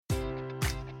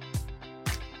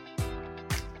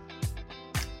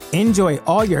Enjoy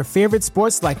all your favorite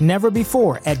sports like never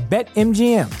before at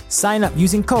BetMGM. Sign up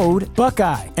using code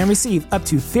Buckeye and receive up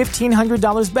to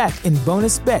 $1,500 back in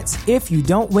bonus bets if you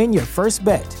don't win your first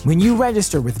bet. When you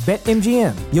register with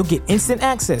BetMGM, you'll get instant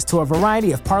access to a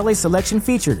variety of parlay selection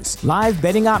features, live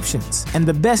betting options, and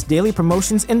the best daily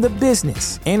promotions in the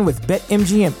business. And with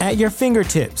BetMGM at your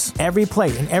fingertips, every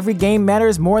play and every game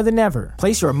matters more than ever.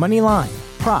 Place your money line,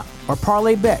 prop, or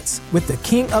parlay bets with the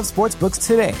king of sportsbooks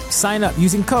today. Sign up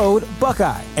using code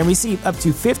Buckeye and receive up to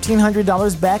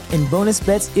 $1,500 back in bonus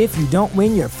bets if you don't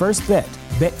win your first bet.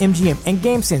 BetMGM and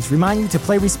GameSense remind you to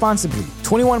play responsibly.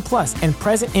 21 plus and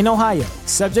present in Ohio,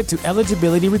 subject to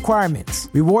eligibility requirements.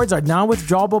 Rewards are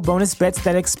non-withdrawable bonus bets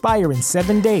that expire in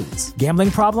 7 days. Gambling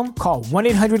problem? Call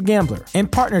 1-800-GAMBLER. In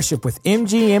partnership with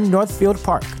MGM Northfield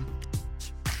Park.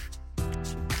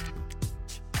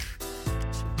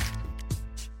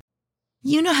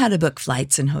 You know how to book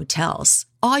flights and hotels.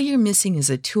 All you're missing is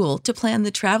a tool to plan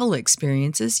the travel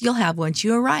experiences you'll have once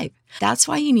you arrive. That's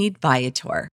why you need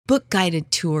Viator. Book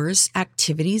guided tours,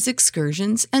 activities,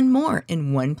 excursions, and more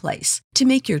in one place to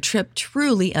make your trip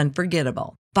truly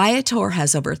unforgettable. Viator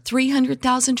has over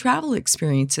 300,000 travel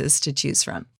experiences to choose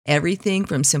from. Everything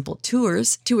from simple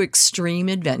tours to extreme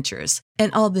adventures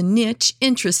and all the niche,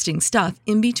 interesting stuff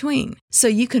in between. So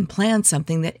you can plan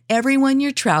something that everyone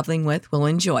you're traveling with will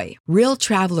enjoy. Real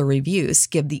traveler reviews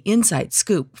give the inside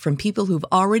scoop from people who've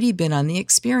already been on the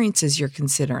experiences you're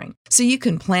considering. So you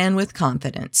can plan with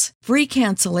confidence. Free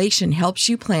cancellation helps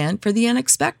you plan for the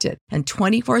unexpected. And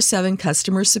 24/7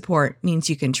 customer support means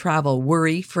you can travel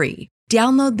worry-free.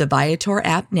 Download the Viator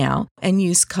app now and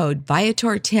use code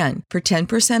Viator10 for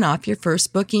 10% off your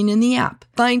first booking in the app.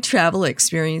 Find travel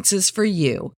experiences for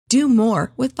you. Do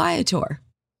more with Viator.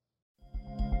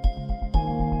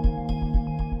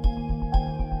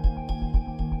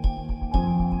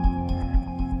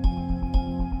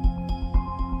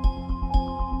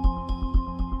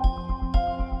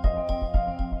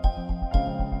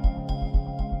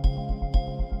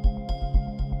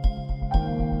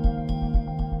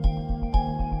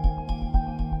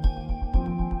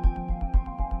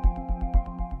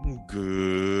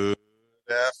 Good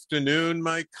afternoon,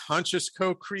 my conscious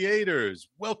co-creators.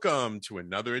 Welcome to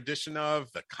another edition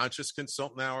of the Conscious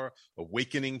Consultant Hour,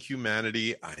 Awakening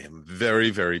Humanity. I am very,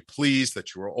 very pleased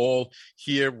that you are all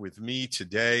here with me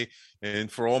today.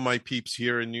 And for all my peeps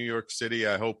here in New York City,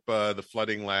 I hope the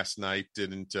flooding last night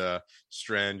didn't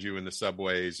strand you in the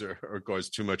subways or cause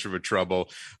too much of a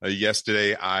trouble.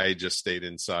 Yesterday, I just stayed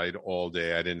inside all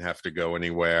day. I didn't have to go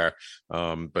anywhere,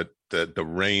 but the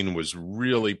rain was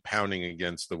really pounding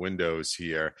against the windows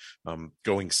here,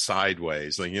 going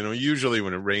sideways. Like, you know, usually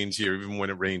when it rains here, even when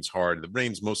it rains hard, the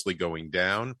rain's mostly going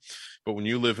down. But when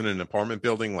you live in an apartment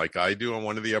building like I do on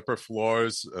one of the upper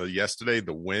floors, yesterday,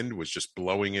 the wind was just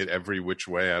blowing it every which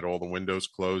way. I had all the windows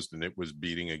closed and it was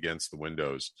beating against the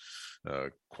windows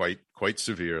quite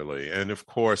severely. And of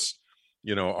course,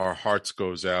 you know, our hearts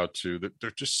goes out to there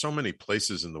are just so many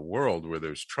places in the world where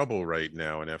there's trouble right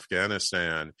now, in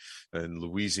Afghanistan and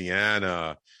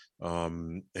Louisiana,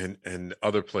 and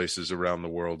other places around the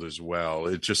world as well.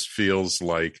 It just feels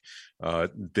like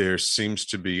there seems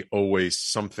to be always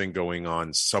something going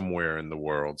on somewhere in the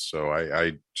world. So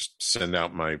I just send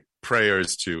out my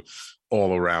prayers to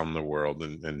all around the world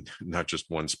and not just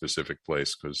one specific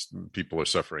place, because people are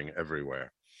suffering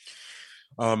everywhere.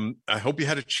 I hope you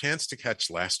had a chance to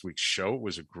catch last week's show. It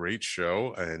was a great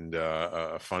show and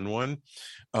a fun one,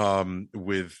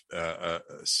 with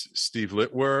Steve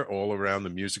Litwer, all around the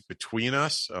music between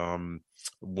us.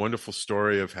 Wonderful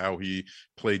story of how he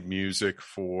played music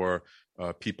for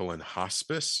people in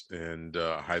hospice, and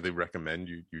highly recommend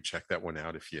you check that one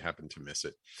out if you happen to miss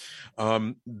it.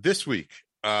 This week,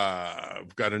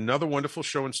 we've got another wonderful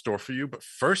show in store for you, but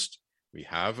first, we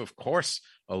have, of course,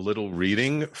 a little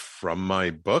reading from my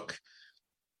book,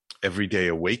 Everyday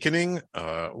Awakening,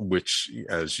 which,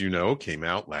 as you know, came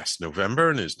out last November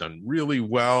and has done really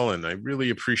well. And I really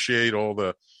appreciate all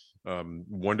the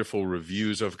wonderful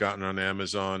reviews I've gotten on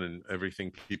Amazon and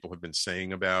everything people have been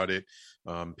saying about it.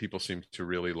 People seem to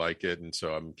really like it. And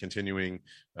so I'm continuing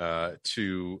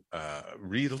to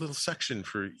read a little section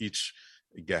for each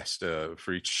guest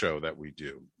for each show that we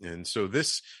do. And so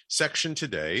this section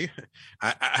today,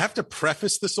 I have to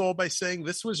preface this all by saying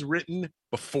this was written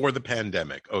before the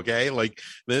pandemic. Okay. Like,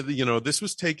 this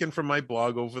was taken from my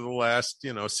blog over the last,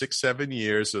 6-7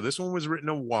 years. So this one was written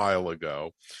a while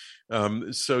ago.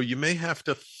 So you may have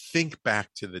to think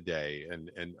back to the day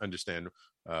and understand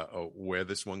where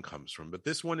this one comes from. But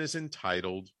this one is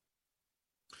entitled,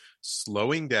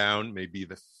 Slowing Down May Be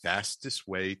the Fastest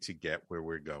Way to Get Where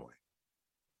We're Going.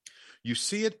 You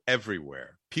see it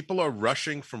everywhere. People are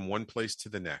rushing from one place to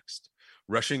the next,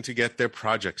 rushing to get their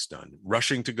projects done,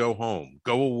 rushing to go home,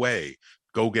 go away,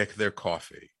 go get their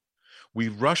coffee. We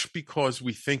rush because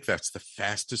we think that's the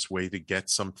fastest way to get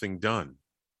something done.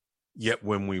 Yet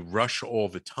when we rush all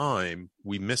the time,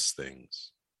 we miss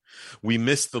things. We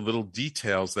miss the little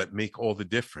details that make all the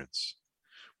difference.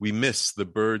 We miss the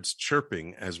birds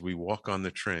chirping as we walk on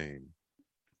the train,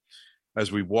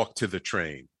 as we walk to the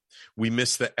train. We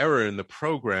miss the error in the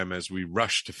program as we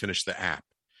rush to finish the app.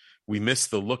 We miss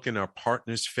the look in our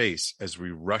partner's face as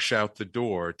we rush out the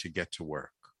door to get to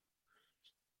work.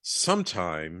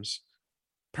 Sometimes,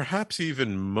 perhaps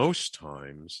even most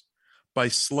times, by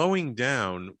slowing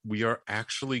down, we are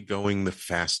actually going the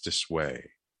fastest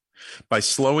way. By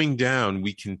slowing down,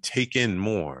 we can take in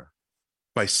more.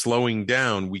 By slowing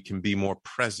down, we can be more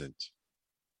present.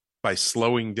 By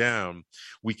slowing down,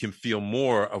 we can feel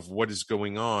more of what is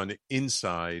going on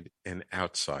inside and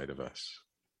outside of us.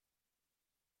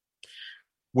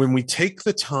 When we take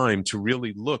the time to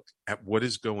really look at what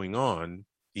is going on,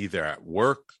 either at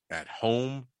work, at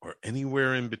home, or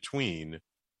anywhere in between,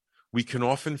 we can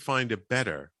often find a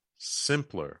better,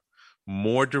 simpler,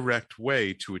 more direct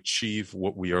way to achieve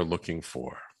what we are looking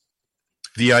for.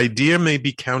 The idea may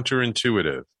be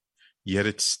counterintuitive, yet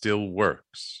it still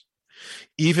works.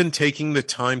 Even taking the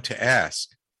time to ask,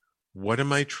 what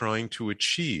am I trying to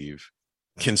achieve,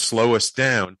 can slow us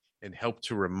down and help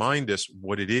to remind us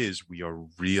what it is we are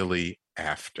really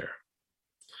after.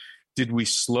 Did we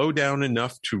slow down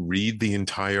enough to read the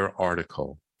entire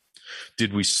article?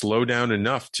 Did we slow down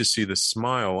enough to see the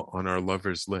smile on our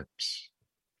lover's lips?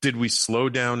 Did we slow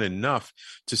down enough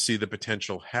to see the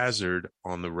potential hazard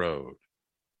on the road?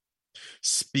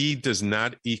 Speed does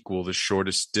not equal the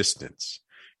shortest distance.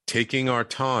 Taking our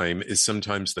time is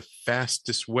sometimes the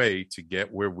fastest way to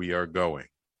get where we are going.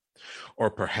 Or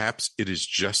perhaps it is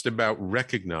just about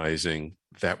recognizing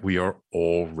that we are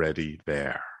already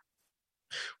there.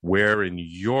 Where in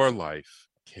your life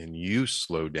can you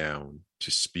slow down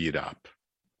to speed up?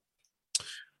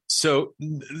 So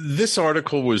this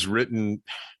article was written,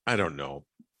 I don't know,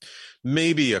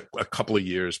 maybe a couple of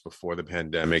years before the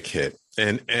pandemic hit.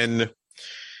 And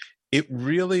it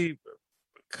really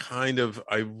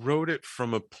I wrote it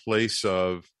from a place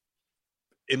of,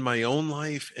 in my own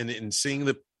life and in seeing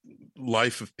the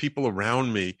life of people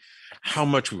around me, how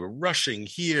much we were rushing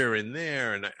here and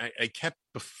there. And I kept,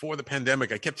 before the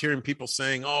pandemic, I kept hearing people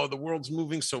saying, oh, the world's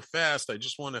moving so fast. I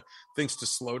just want things to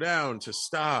slow down, to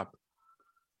stop.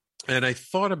 And I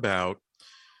thought about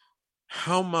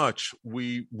how much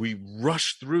we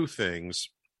rush through things,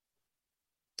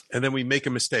 and then we make a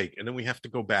mistake, and then we have to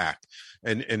go back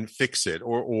and fix it,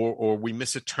 or we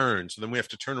miss a turn, so then we have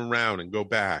to turn around and go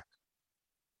back,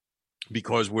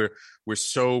 because we're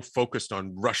so focused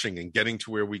on rushing and getting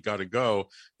to where we got to go,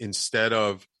 instead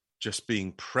of just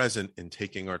being present and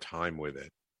taking our time with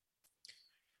it.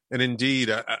 And indeed,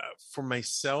 for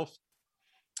myself,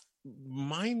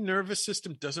 my nervous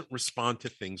system doesn't respond to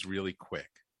things really quick.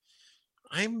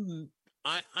 I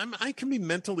can be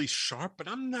mentally sharp, but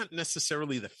I'm not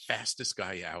necessarily the fastest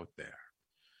guy out there.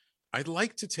 I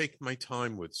like to take my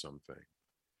time with something.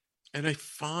 And I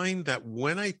find that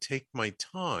when I take my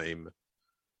time,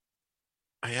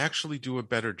 I actually do a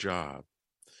better job.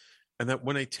 And that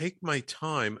when I take my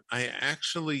time, I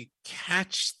actually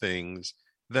catch things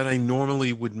that I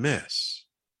normally would miss.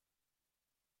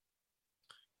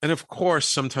 And of course,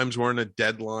 sometimes we're on a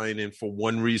deadline, and for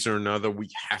one reason or another, we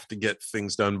have to get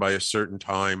things done by a certain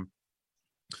time.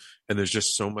 And there's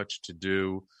just so much to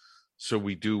do. So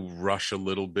we do rush a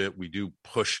little bit. We do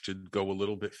push to go a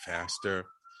little bit faster.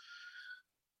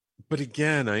 But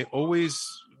again, I always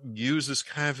use this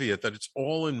caveat that it's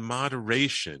all in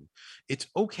moderation. It's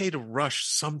okay to rush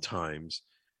sometimes,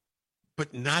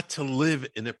 but not to live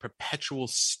in a perpetual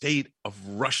state of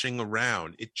rushing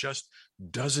around. It just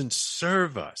doesn't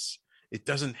serve us. It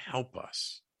doesn't help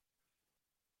us.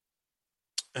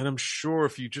 And I'm sure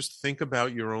if you just think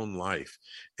about your own life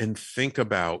and think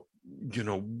about,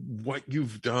 what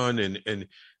you've done and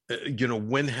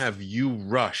when have you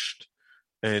rushed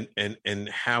and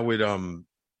how it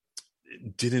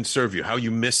didn't serve you, how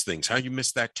you missed things, how you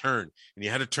missed that turn, and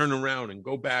you had to turn around and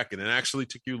go back, and it actually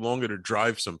took you longer to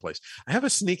drive someplace. I have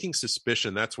a sneaking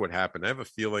suspicion that's what happened. I have a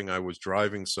feeling I was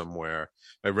driving somewhere.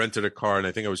 I rented a car, and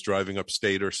I think I was driving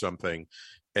upstate or something,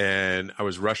 and I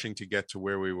was rushing to get to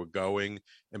where we were going.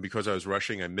 And because I was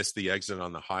rushing, I missed the exit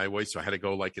on the highway. So I had to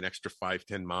go like an extra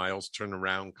 5-10 miles, turn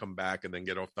around, come back, and then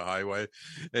get off the highway.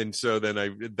 And so then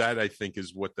I think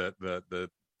is what the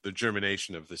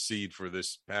germination of the seed for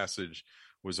this passage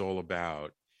was all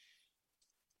about.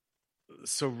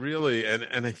 So really,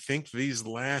 and I think these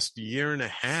last year and a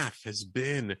half has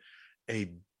been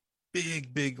a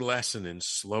big lesson in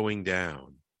slowing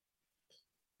down.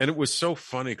 And it was so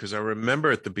funny because I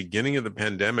remember at the beginning of the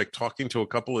pandemic talking to a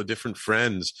couple of different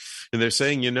friends, and they're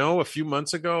saying, a few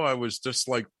months ago, I was just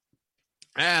like,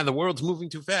 the world's moving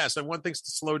too fast. I want things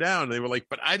to slow down. And they were like,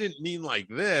 but I didn't mean like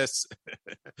this.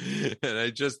 And I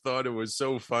just thought it was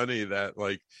so funny that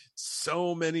like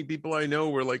so many people I know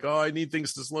were like, oh, I need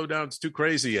things to slow down. It's too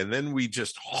crazy. And then we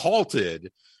just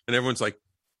halted and everyone's like,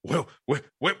 well, wait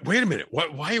a minute.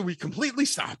 Why are we completely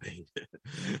stopping?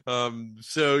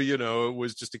 So, it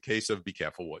was just a case of be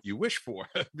careful what you wish for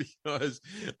because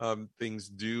things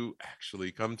do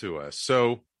actually come to us.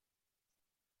 So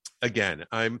again,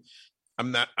 I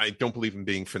don't believe in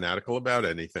being fanatical about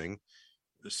anything.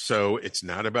 So it's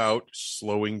not about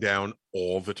slowing down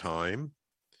all the time,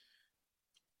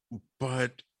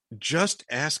 but just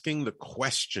asking the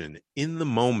question in the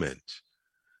moment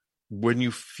when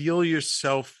you feel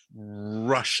yourself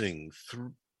rushing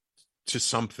through to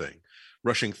something,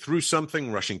 rushing through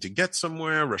something, rushing to get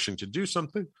somewhere, rushing to do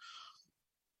something,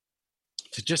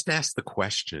 to just ask the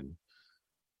question,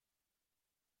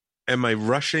 am I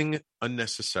rushing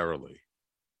unnecessarily?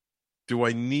 Do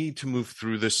I need to move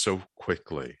through this so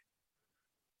quickly?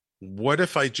 What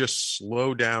if I just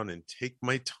slow down and take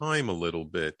my time a little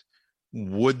bit?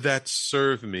 Would that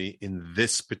serve me in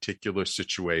this particular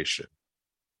situation?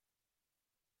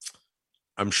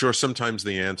 I'm sure sometimes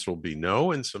the answer will be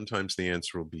no, and sometimes the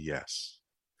answer will be yes.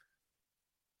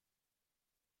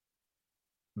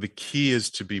 The key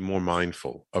is to be more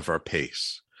mindful of our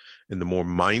pace. And the more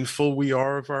mindful we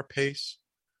are of our pace,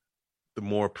 the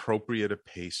more appropriate a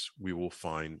pace we will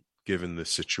find given the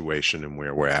situation and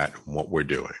where we're at and what we're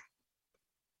doing.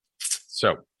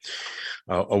 So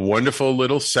a wonderful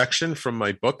little section from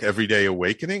my book, Everyday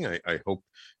Awakening. I hope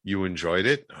you enjoyed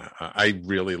it. I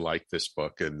really like this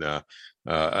book, and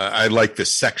I like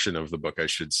this section of the book, I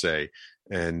should say.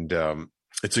 And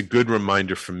it's a good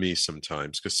reminder for me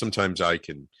sometimes, because sometimes I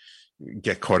can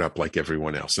get caught up like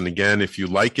everyone else. And again, if you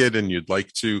like it and you'd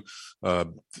like to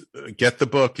get the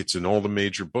book, it's in all the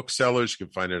major booksellers. You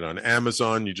can find it on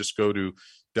Amazon. You just go to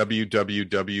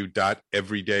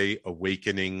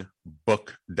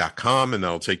www.everydayawakeningbook.com and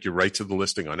that'll take you right to the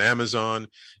listing on Amazon.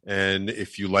 And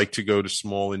if you like to go to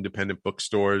small independent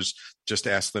bookstores, just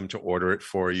ask them to order it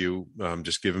for you.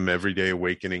 Just give them Everyday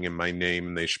Awakening in my name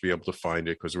and they should be able to find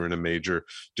it, because we're in a major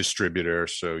distributor,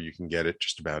 so you can get it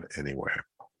just about anywhere.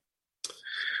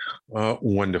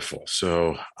 Wonderful.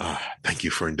 So thank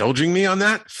you for indulging me on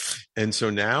that. And so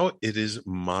now it is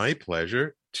my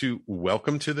pleasure to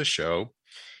welcome to the show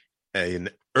an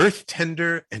earth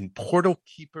tender and portal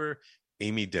keeper,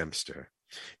 Amy Dempster.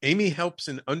 Amy helps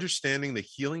in understanding the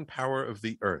healing power of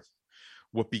the earth.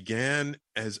 What began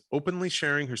as openly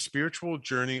sharing her spiritual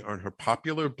journey on her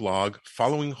popular blog,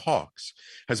 Following Hawks,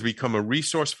 has become a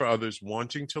resource for others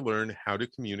wanting to learn how to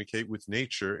communicate with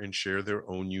nature and share their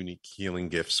own unique healing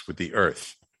gifts with the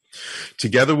earth.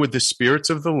 Together with the spirits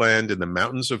of the land in the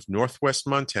mountains of northwest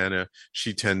Montana,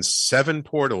 she tends 7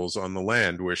 portals on the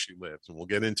land where she lives, and we'll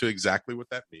get into exactly what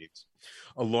that means,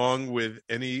 along with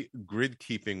any grid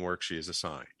keeping work she is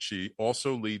assigned. She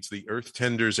also leads the Earth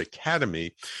Tenders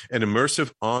Academy, an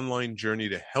immersive online journey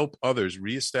to help others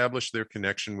reestablish their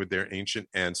connection with their ancient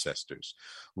ancestors,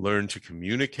 learn to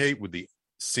communicate with the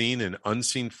seen and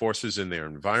unseen forces in their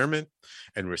environment,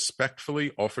 and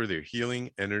respectfully offer their healing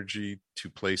energy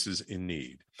to places in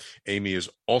need. Amy is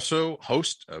also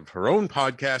host of her own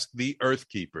podcast, The Earth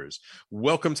Keepers.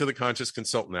 Welcome to the Conscious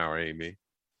Consultant Hour, Amy.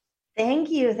 Thank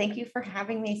you. Thank you for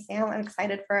having me, Sam. I'm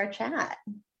excited for our chat.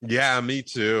 Yeah, me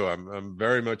too. I'm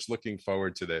very much looking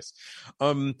forward to this.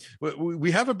 We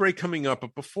have a break coming up,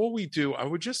 but before we do, I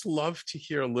would just love to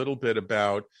hear a little bit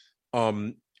about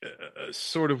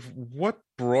sort of what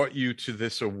brought you to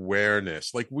this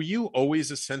awareness. Like, were you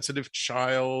always a sensitive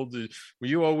child? Were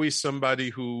you always somebody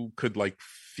who could like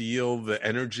feel the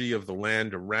energy of the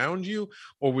land around you?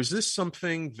 Or was this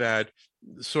something that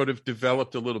sort of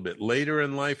developed a little bit later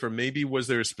in life? Or maybe was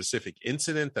there a specific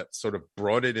incident that sort of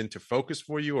brought it into focus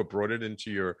for you or brought it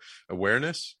into your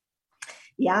awareness?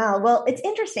 Yeah, well, it's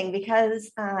interesting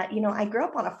because, I grew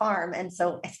up on a farm. And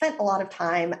so I spent a lot of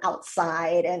time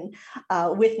outside and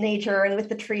with nature and with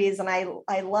the trees. And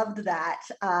I loved that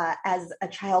as a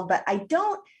child, but I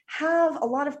don't have a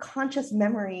lot of conscious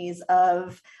memories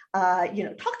of,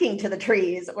 talking to the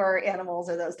trees or animals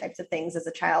or those types of things as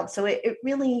a child. So it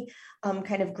really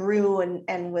kind of grew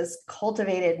and was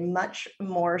cultivated much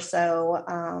more so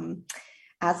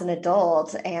as an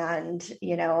adult. And,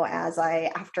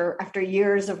 after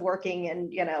years of working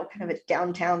in, kind of a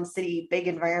downtown city, big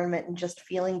environment, and just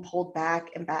feeling pulled back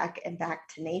and back and back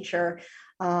to nature.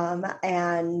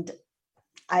 And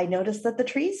I noticed that the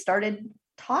trees started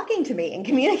talking to me and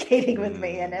communicating with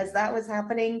me. And as that was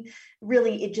happening,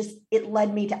 really, it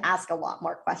led me to ask a lot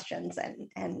more questions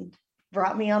and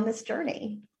brought me on this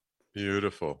journey.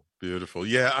 Beautiful. Beautiful.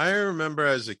 Yeah. I remember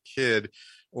as a kid,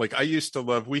 like I used to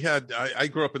love, I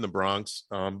grew up in the Bronx,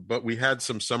 but we had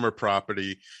some summer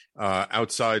property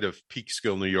outside of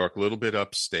Peekskill, New York, a little bit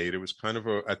upstate. It was kind of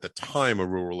at the time, a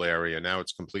rural area. Now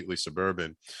it's completely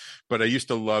suburban. But I used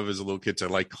to love as a little kid to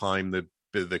like climb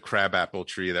the crabapple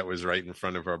tree that was right in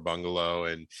front of our bungalow.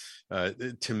 And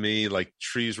to me, like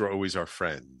trees were always our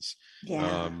friends.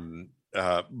 Yeah.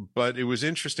 But it was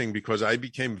interesting because I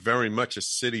became very much a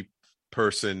city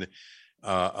person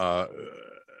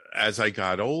as I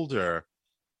got older,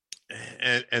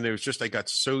 and it was just, I got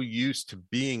so used to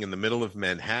being in the middle of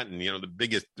Manhattan,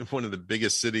 one of the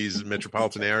biggest cities,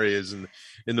 metropolitan areas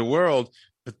in the world.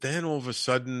 But then all of a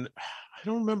sudden, I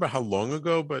don't remember how long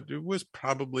ago, but it was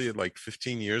probably like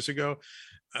 15 years ago.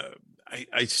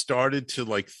 I started to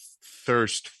like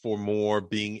thirst for more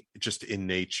being just in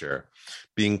nature,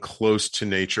 being close to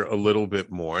nature a little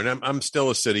bit more. And I'm still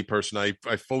a city person.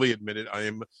 I fully admit it. I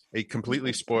am a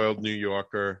completely spoiled New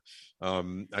Yorker.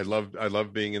 I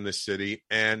love being in the city,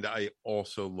 and I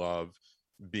also love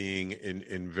being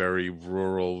in very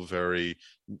rural, very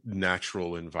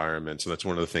natural environments. And that's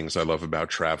one of the things I love about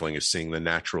traveling, is seeing the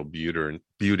natural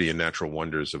beauty and natural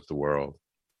wonders of the world.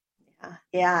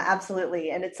 Yeah, absolutely.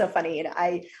 And it's so funny.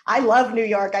 I love New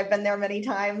York. I've been there many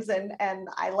times, and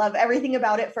I love everything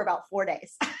about it for about 4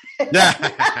 days.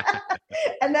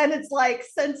 And then it's like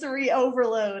sensory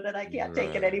overload and I can't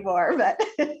take it anymore, but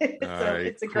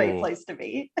it's a great place to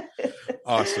be.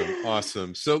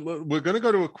 Awesome. So we're going to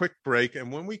go to a quick break.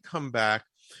 And when we come back,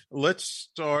 let's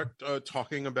start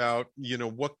talking about,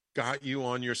 what got you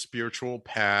on your spiritual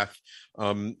path,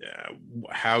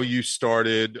 how you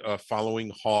started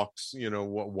following Hawks,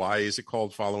 why is it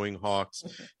called Following Hawks?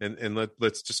 And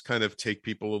let's just kind of take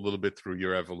people a little bit through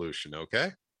your evolution.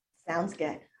 Okay. Sounds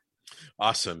good.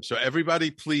 Awesome. So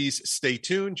everybody, please stay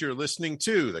tuned. You're listening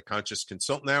to the Conscious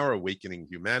Consultant Hour, Awakening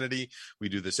Humanity. We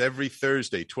do this every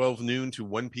Thursday, 12 noon to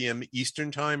 1 p.m.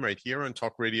 Eastern time, right here on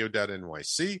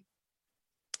talkradio.nyc.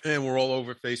 And we're all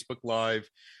over Facebook Live,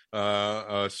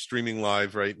 streaming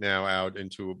live right now out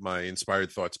into my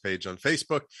Inspired Thoughts page on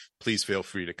Facebook. Please feel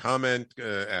free to comment,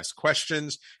 ask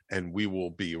questions, and we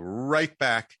will be right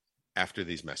back after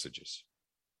these messages.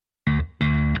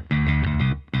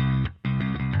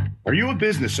 Are you a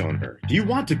business owner? Do you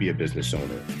want to be a business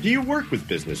owner? Do you work with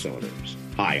business owners?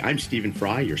 Hi, I'm Stephen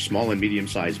Fry, your small and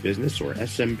medium-sized business, or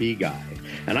SMB guy,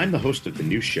 and I'm the host of the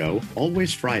new show,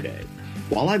 Always Friday.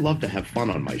 While I love to have fun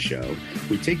on my show,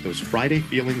 we take those Friday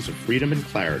feelings of freedom and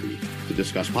clarity to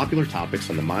discuss popular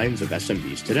topics on the minds of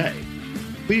SMBs today.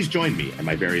 Please join me and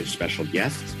my various special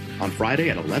guests on Friday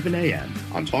at 11 a.m.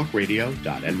 on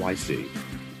talkradio.nyc.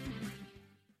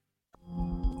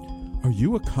 Are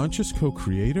you a conscious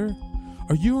co-creator?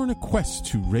 Are you on a quest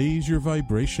to raise your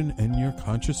vibration and your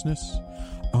consciousness?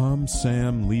 I'm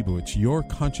Sam Leibowitz, your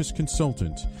conscious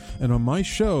consultant, and on my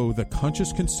show, The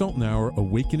Conscious Consultant Hour,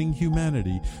 Awakening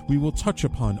Humanity, we will touch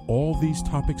upon all these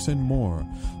topics and more.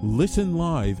 Listen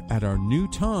live at our new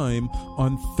time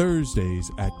on Thursdays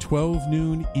at 12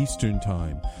 noon Eastern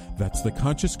Time. That's The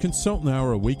Conscious Consultant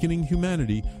Hour, Awakening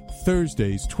Humanity,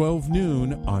 Thursdays, 12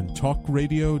 noon on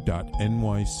talkradio.nyc.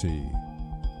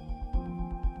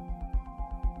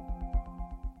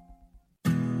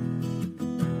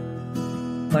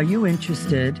 Are you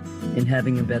interested in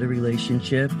having a better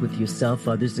relationship with yourself,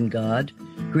 others, and God?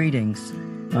 Greetings.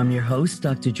 I'm your host,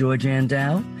 Dr. George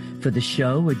Andow, for the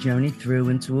show A Journey Through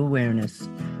into Awareness.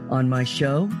 On my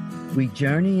show, we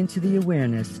journey into the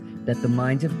awareness that the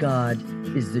mind of God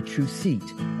is the true seat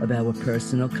of our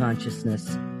personal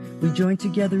consciousness. We join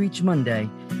together each Monday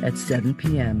at 7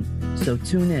 p.m., so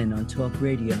tune in on Talk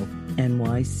Radio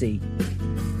NYC.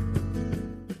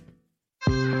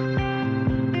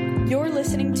 You're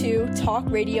listening to Talk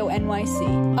Radio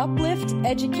NYC. Uplift,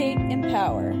 educate,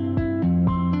 empower.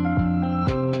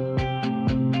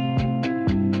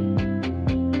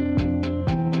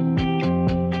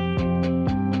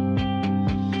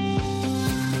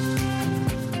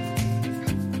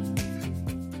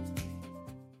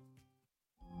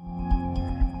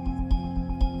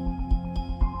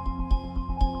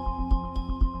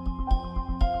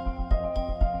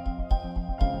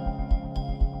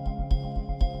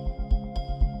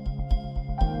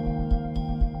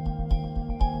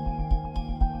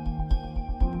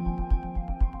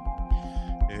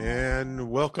 And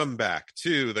welcome back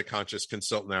to the Conscious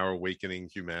Consultant Hour, Awakening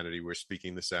Humanity. We're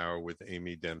speaking this hour with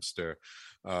Amy Dempster,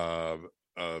 I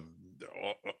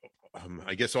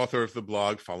guess author of the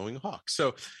blog Following Hawks.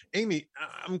 So, Amy,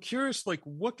 I'm curious, like,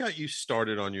 what got you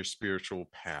started on your spiritual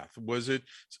path? Was it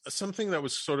something that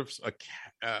was sort of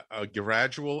a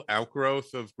gradual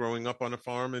outgrowth of growing up on a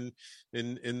farm in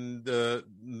the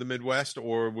Midwest,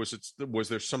 or was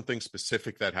there something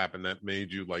specific that happened that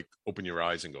made you like open your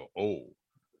eyes and go, oh?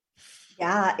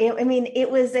 Yeah,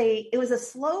 it was a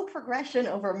slow progression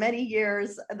over many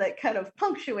years that kind of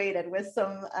punctuated with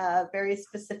some very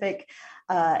specific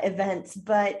events.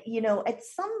 But, at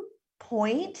some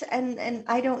point, and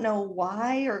I don't know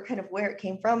why or kind of where it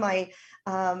came from, I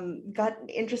got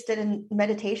interested in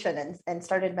meditation and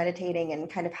started meditating and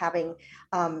kind of having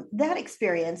that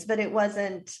experience, but it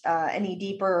wasn't any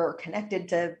deeper or connected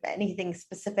to anything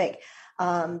specific.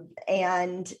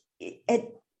 And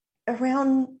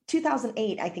around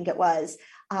 2008, I think it was,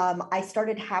 I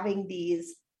started having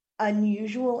these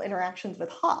unusual interactions with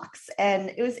hawks.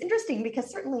 And it was interesting because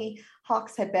certainly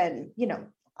hawks had been,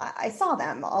 I saw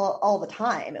them all the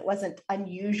time. It wasn't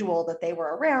unusual that they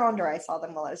were around, or I saw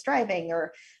them while I was driving,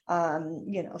 or,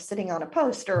 sitting on a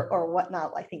post or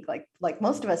whatnot, I think like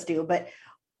most of us do. But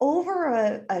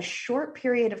over a short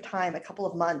period of time, a couple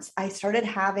of months, I started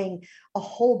having a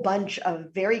whole bunch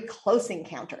of very close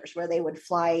encounters where they would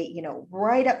fly,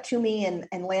 right up to me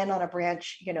and land on a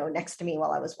branch, next to me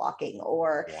while I was walking,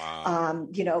 or, Wow.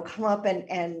 Come up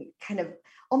and kind of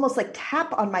almost like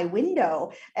tap on my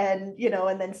window and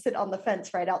then sit on the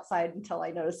fence right outside until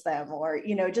I noticed them, or,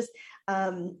 just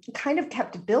kind of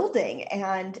kept building.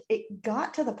 And it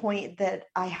got to the point that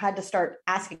I had to start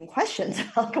asking questions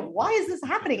like, why is this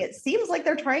happening? It seems like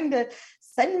they're trying to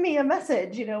send me a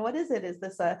message. What is it? Is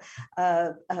this a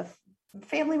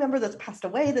family member that's passed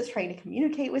away that's trying to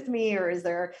communicate with me? Or is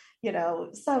there,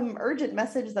 some urgent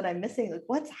message that I'm missing? Like,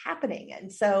 what's happening?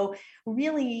 And so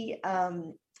really,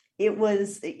 it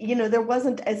was, there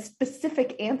wasn't a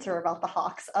specific answer about the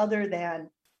hawks other than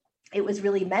it was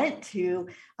really meant to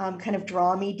kind of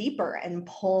draw me deeper and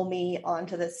pull me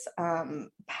onto this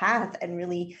path and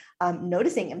really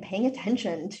noticing and paying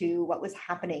attention to what was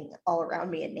happening all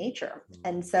around me in nature.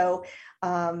 And so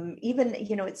even,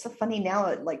 it's so funny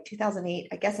now, like 2008,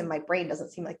 I guess in my brain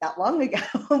doesn't seem like that long ago,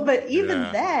 but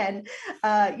even then,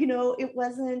 it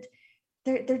wasn't,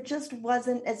 there just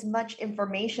wasn't as much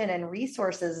information and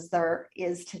resources as there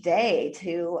is today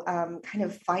to kind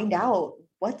of find out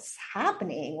what's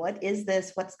happening, what is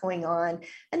this, what's going on.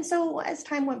 And so as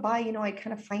time went by, I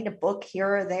kind of find a book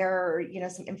here or there, or,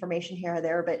 some information here or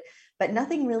there, but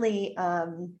nothing really,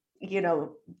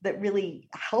 that really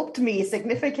helped me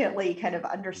significantly kind of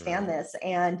understand this.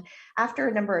 And after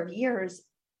a number of years,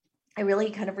 I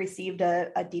really kind of received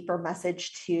a deeper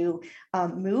message to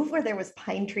move where there was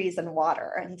pine trees and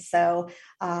water. And so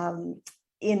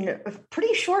in a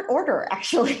pretty short order,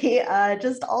 actually,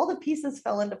 just all the pieces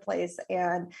fell into place.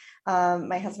 And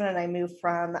my husband and I moved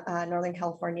from Northern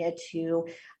California to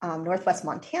Northwest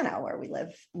Montana, where we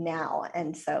live now.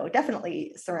 And so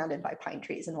definitely surrounded by pine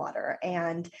trees and water.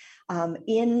 And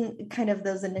in kind of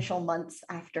those initial months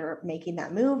after making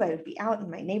that move, I would be out in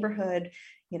my neighborhood,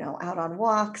 out on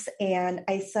walks. And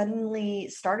I suddenly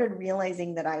started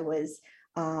realizing that I was,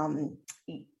 I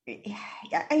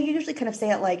usually kind of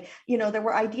say it like, there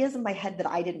were ideas in my head that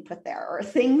I didn't put there, or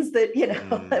things that,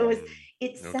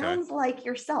 it sounds like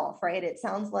yourself, right? It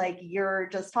sounds like you're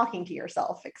just talking to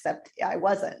yourself, except I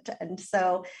wasn't. And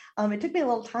so it took me a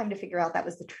little time to figure out that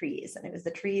was the trees, and it was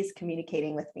the trees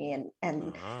communicating with me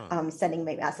and sending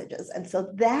me messages. And so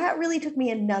that really took me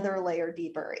another layer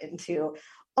deeper into,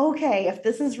 okay, if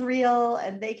this is real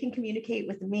and they can communicate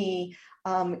with me,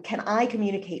 can I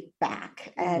communicate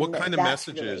back? And what kind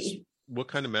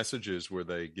of messages were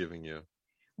they giving you?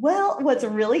 Well, what's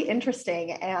really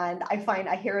interesting, and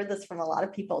I hear this from a lot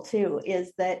of people too,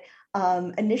 is that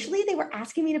initially they were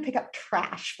asking me to pick up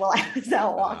trash while I was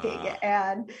out walking.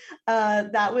 And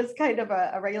that was kind of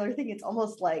a regular thing. It's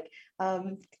almost like,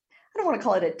 I don't want to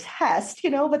call it a test,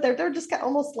 but they're just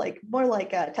almost like more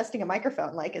like testing a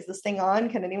microphone. Like, is this thing on?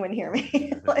 Can anyone hear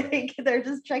me? Like, they're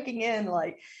just checking in,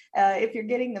 like, if you're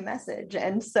getting the message.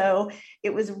 And so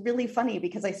it was really funny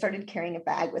because I started carrying a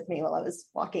bag with me while I was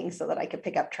walking so that I could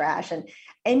pick up trash. And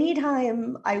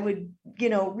anytime I would,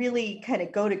 really kind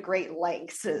of go to great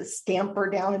lengths to scamper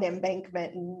down an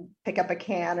embankment and pick up a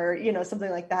can or,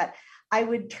 something like that, I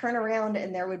would turn around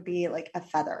and there would be like a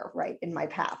feather right in my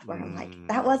path where I'm like,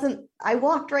 I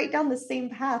walked right down the same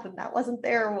path and that wasn't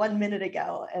there 1 minute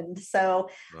ago. And so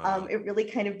it really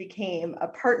kind of became a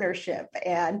partnership.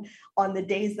 And on the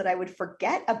days that I would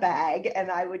forget a bag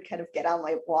and I would kind of get on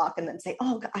my walk and then say,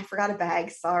 oh, I forgot a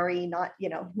bag. Sorry,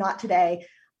 not today.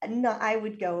 No, I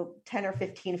would go 10 or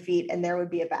 15 feet and there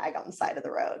would be a bag on the side of the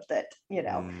road that,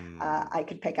 I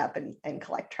could pick up and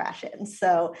collect trash in.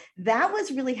 So that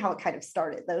was really how it kind of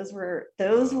started. Those were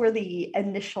the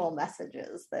initial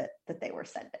messages that they were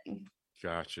sending.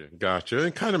 Gotcha.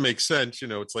 It kind of makes sense.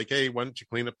 It's like, hey, why don't you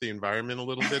clean up the environment a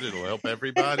little bit? It'll help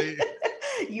everybody.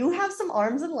 You have some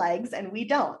arms and legs and we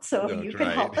don't. So if you can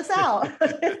help us out,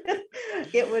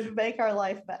 it would make our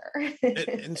life better.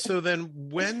 and so then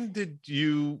when did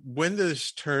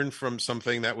this turn from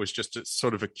something that was just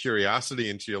sort of a curiosity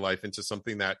into your life into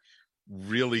something that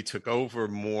really took over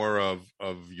more of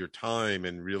your time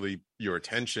and really your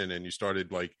attention, and you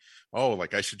started like, oh,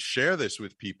 like I should share this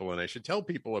with people and I should tell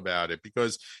people about it?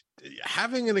 Because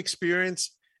having an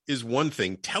experience is one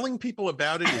thing. Telling people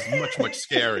about it is much, much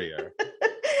scarier.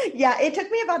 Yeah, it took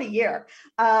me about a year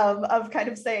of kind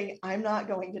of saying, I'm not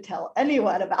going to tell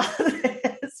anyone about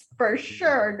this. For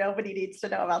sure, nobody needs to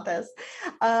know about this.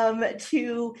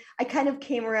 I kind of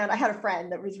came around, I had a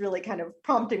friend that was really kind of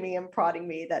prompting me and prodding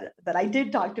me that I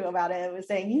did talk to about it. It was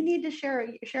saying, you need to share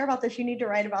about this, you need to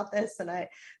write about this. And I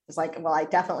was like, well, I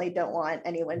definitely don't want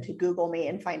anyone to Google me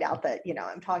and find out that,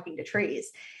 I'm talking to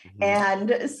trees. Mm-hmm.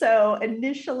 And so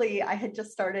initially I had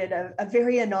just started a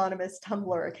very anonymous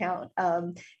Tumblr account,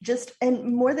 and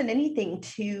more than anything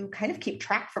to kind of keep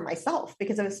track for myself,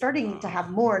 because I was starting to have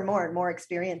more and more and more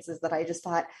experiences that I just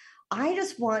thought, I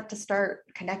just want to start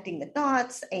connecting the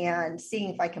dots and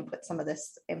seeing if I can put some of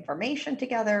this information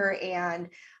together. And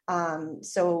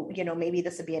so, maybe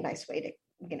this would be a nice way to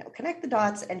connect the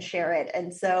dots and share it.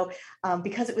 And so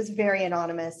because it was very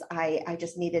anonymous, I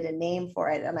just needed a name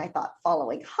for it. And I thought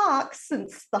Following Hawks,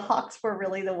 since the Hawks were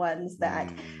really the ones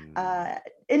that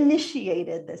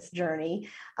initiated this journey.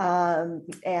 And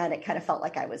it kind of felt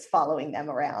like I was following them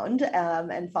around,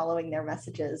 and following their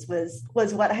messages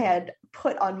was what I had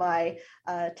put on my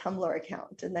Tumblr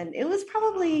account. And then it was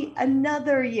probably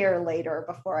another year later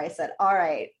before I said, all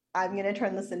right, I'm going to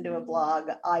turn this into a blog.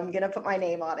 I'm going to put my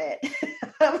name on it,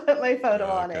 put my photo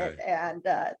on it, and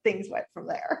things went from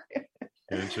there.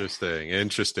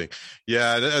 Interesting.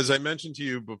 Yeah, as I mentioned to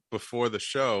you before the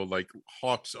show, like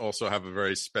hawks also have a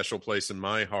very special place in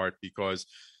my heart, because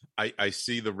I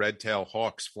see the red-tailed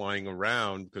hawks flying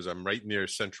around because I'm right near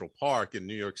Central Park in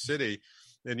New York City.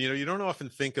 And, you don't often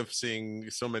think of seeing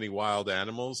so many wild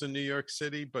animals in New York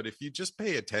City, but if you just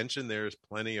pay attention, there's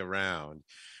plenty around.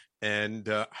 And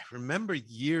I remember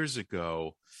years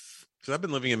ago, because I've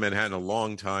been living in Manhattan a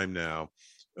long time now,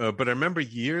 but I remember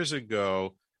years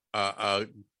ago,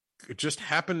 just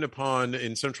happened upon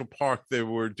in Central Park, they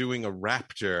were doing a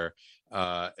raptor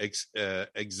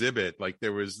exhibit. Like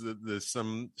there was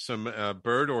some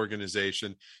bird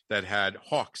organization that had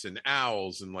hawks and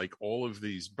owls and like all of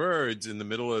these birds in the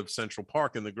middle of Central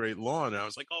Park in the Great Lawn. And I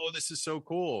was like, oh, this is so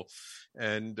cool.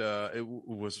 And it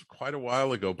was quite a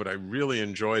while ago, but I really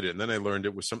enjoyed it. And then I learned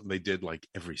it was something they did like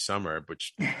every summer,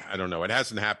 which I don't know. It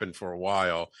hasn't happened for a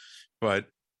while, but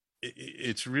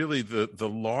it's really the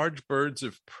large birds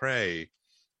of prey.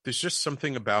 There's just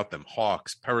something about them.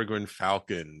 Hawks, peregrine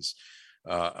falcons.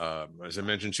 As I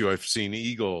mentioned to you, I've seen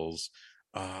eagles.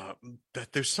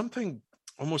 That there's something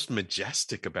almost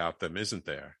majestic about them, isn't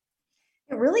there?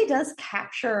 It really does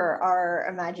capture our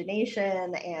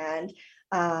imagination and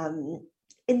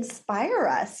inspire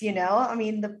us. I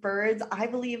mean, the birds, I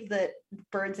believe that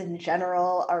birds in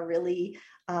general are really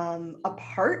a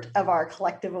part of our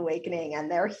collective awakening,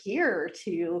 and they're here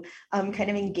to kind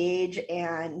of engage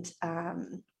and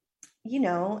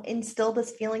instill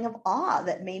this feeling of awe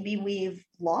that maybe we've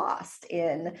lost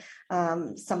in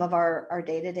some of our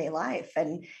day-to-day life.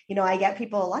 And, I get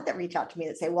people a lot that reach out to me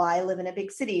that say, well, I live in a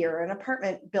big city or an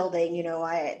apartment building,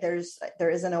 there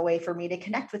isn't a way for me to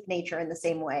connect with nature in the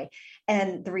same way.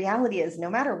 And the reality is, no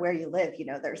matter where you live,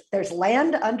 there's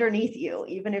land underneath you,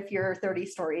 even if you're 30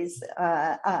 stories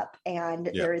up, and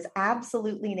there is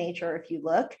absolutely nature if you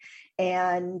look.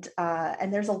 And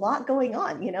there's a lot going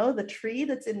on. The tree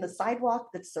that's in the sidewalk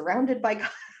that's surrounded by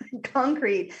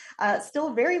concrete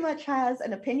still very much has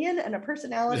an opinion and a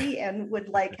personality and would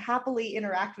happily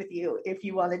interact with you if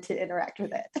you wanted to interact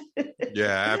with it.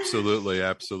 Yeah, absolutely.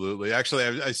 Actually,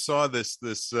 I saw this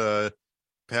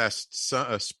past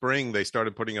spring, they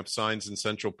started putting up signs in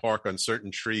Central Park on certain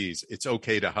trees. It's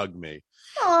okay to hug me.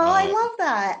 Oh, I love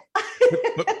that.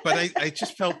 but I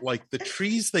just felt like the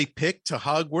trees they picked to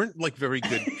hug weren't like very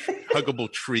good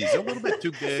huggable trees. They're a little bit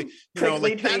too big. You know,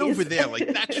 like that over there,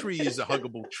 like that tree is a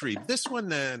huggable tree. This one,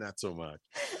 not so much.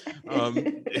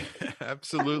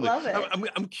 Absolutely. I love it.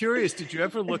 I'm curious, did you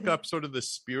ever look up sort of the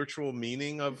spiritual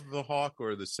meaning of the hawk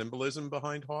or the symbolism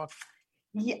behind hawk?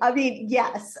 Yeah, I mean,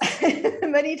 yes,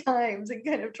 many times, and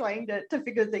kind of trying to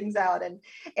figure things out.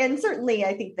 And certainly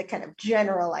I think the kind of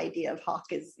general idea of hawk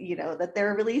is, you know, that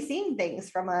they're really seeing things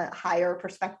from a higher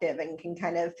perspective and can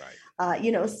kind of,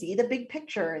 you know, see the big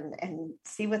picture and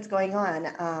see what's going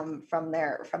on from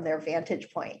their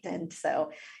vantage point. And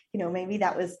so, you know, maybe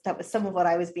that was some of what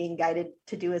I was being guided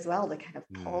to do as well, to kind of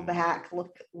pull back,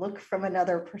 look from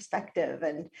another perspective.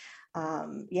 And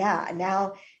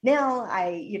now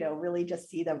I, you know, really just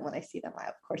see them when I see them.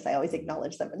 Of course, I always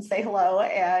acknowledge them and say hello,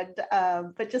 and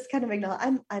but just kind of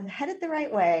acknowledge I'm headed the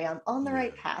right way. I'm on the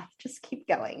right path. Just keep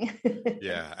going.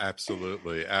 Yeah,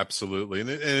 absolutely, and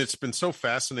it's been so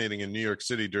fascinating in New York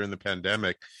City during the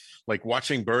pandemic. Like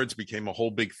watching birds became a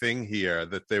whole big thing here.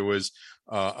 That there was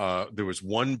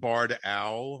one barred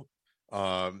owl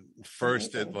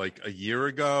first at like a year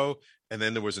ago, and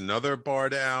then there was another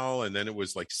barred owl, and then it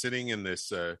was like sitting in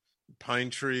this pine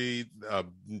tree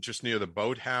just near the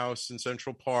boathouse in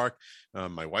Central Park.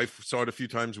 My wife saw it a few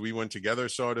times. We went together,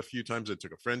 saw it a few times. I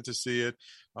took a friend to see it.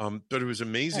 But it was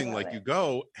amazing. Like you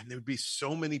go and there would be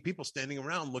so many people standing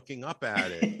around looking up at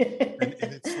it.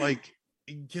 and it's like,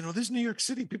 you know, this is New York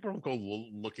City. People don't go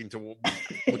looking for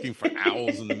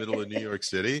owls in the middle of New York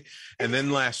City. And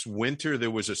then last winter,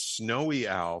 there was a snowy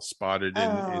owl spotted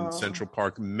in Central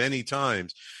Park many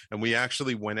times. And we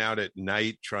actually went out at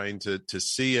night trying to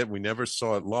see it. We never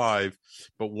saw it live.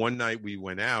 But one night we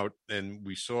went out and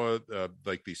we saw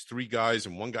like these three guys,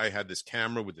 and one guy had this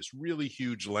camera with this really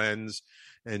huge lens.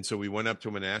 And so we went up to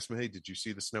him and asked him, hey, did you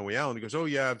see the snowy owl? And he goes, oh,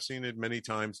 yeah, I've seen it many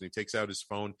times. And he takes out his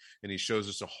phone and he shows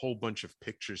us a whole bunch of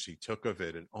pictures he took of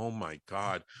it. And oh, my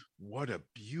God, what a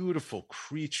beautiful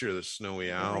creature the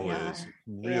snowy owl is.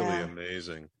 Really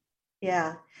amazing.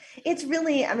 Yeah, it's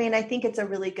really, I mean, I think it's a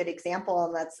really good example.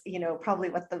 And that's, you know, probably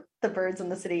what the birds in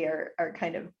the city are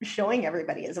kind of showing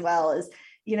everybody as well, is,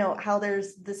 you know, how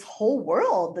there's this whole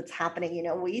world that's happening. You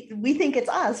know, we think it's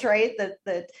us, right?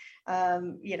 That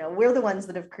you know, we're the ones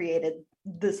that have created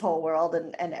this whole world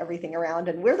and everything around,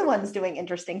 and we're the ones doing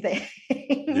interesting things.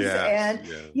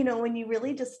 You know, when you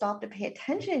really just stop to pay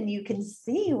attention, you can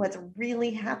see what's really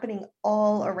happening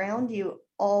all around you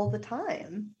all the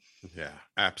time. Yeah,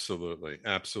 absolutely.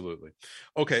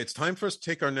 Okay, it's time for us to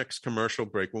take our next commercial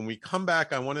break. When we come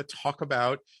back, I want to talk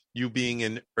about you being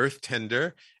an earth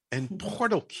tender and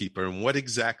portal keeper, and what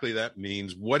exactly that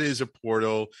means. What is a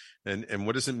portal, and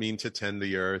what does it mean to tend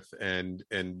the earth, and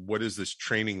what is this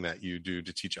training that you do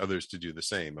to teach others to do the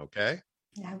same? Okay?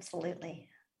 Absolutely.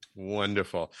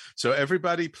 Wonderful. So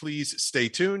everybody, please stay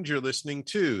tuned. You're listening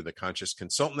to the Conscious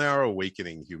Consultant Hour,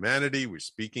 Awakening Humanity. We're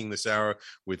speaking this hour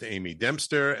with Amy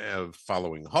Dempster of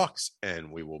Following Hawks,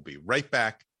 and we will be right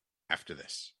back after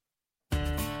this.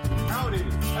 Howdy,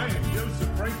 I am Joseph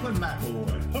Franklin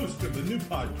McElroy, host of the new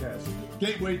podcast,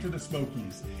 Gateway to the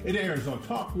Smokies. It airs on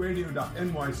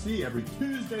talkradio.nyc every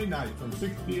Tuesday night from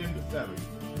 6 p.m. to 7.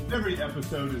 Every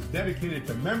episode is dedicated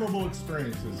to memorable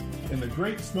experiences in the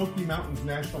Great Smoky Mountains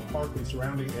National Park and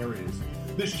surrounding areas.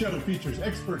 This show features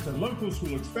experts and locals who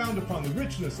will expound upon the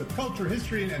richness of culture,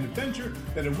 history, and adventure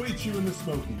that awaits you in the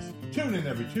Smokies. Tune in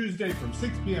every Tuesday from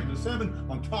 6 p.m. to 7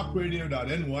 on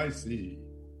talkradio.nyc.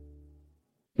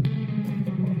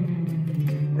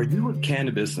 Are you a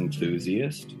cannabis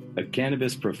enthusiast, a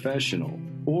cannabis professional,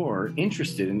 or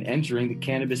interested in entering the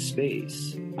cannabis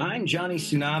space? I'm Johnny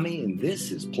Tsunami, and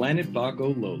this is Planet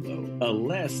Paco Lolo, a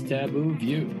less taboo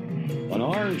view. On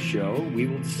our show, we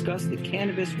will discuss the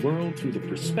cannabis world through the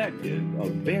perspective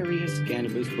of various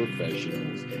cannabis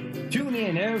professionals. Tune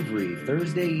in every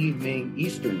Thursday evening,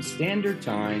 Eastern Standard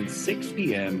Time, 6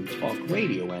 p.m., Talk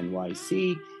Radio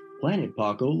NYC, Planet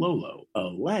Paco Lolo, a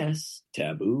less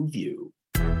taboo view.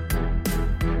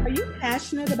 Are you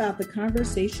passionate about the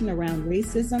conversation around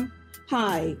racism?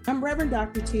 Hi, I'm Reverend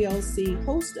Dr. TLC,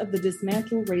 host of the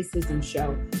Dismantle Racism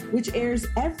Show, which airs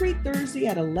every Thursday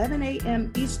at 11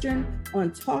 a.m. Eastern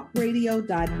on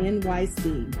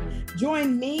talkradio.nyc.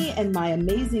 Join me and my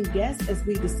amazing guests as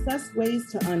we discuss ways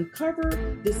to uncover,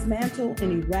 dismantle,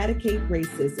 and eradicate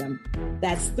racism.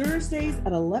 That's Thursdays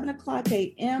at 11 o'clock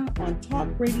a.m. on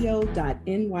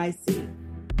talkradio.nyc.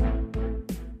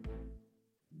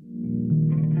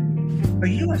 Are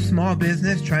you a small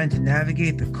business trying to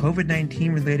navigate the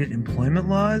COVID-19 related employment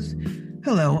laws?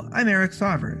 Hello, I'm Eric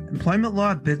Sauver, employment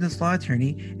law, business law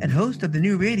attorney, and host of the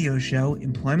new radio show,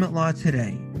 Employment Law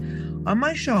Today. On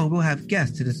my show, we'll have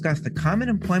guests to discuss the common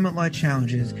employment law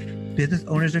challenges business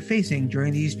owners are facing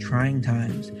during these trying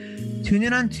times. Tune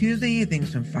in on Tuesday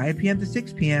evenings from 5 p.m. to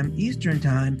 6 p.m. Eastern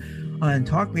Time on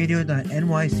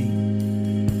talkradio.nyc.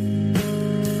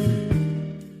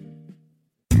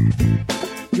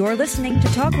 You're listening to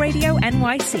Talk Radio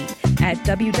NYC at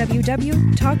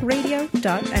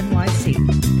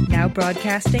www.talkradio.nyc. Now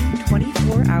broadcasting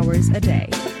 24 hours a day.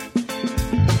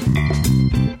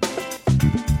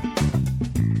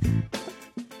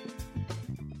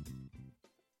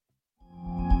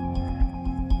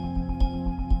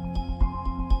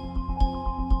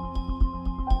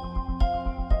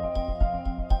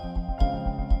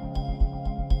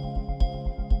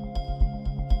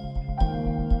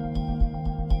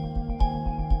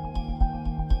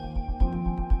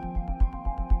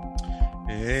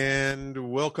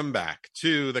 Welcome back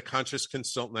to the Conscious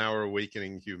Consultant Hour,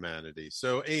 Awakening Humanity.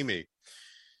 So, Amy,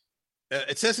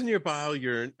 it says in your bio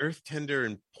you're an earth tender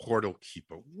and portal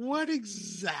keeper. What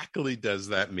exactly does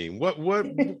that mean? What?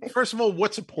 First of all,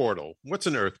 what's a portal? What's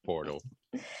an earth portal?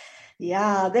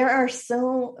 Yeah, there are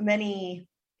so many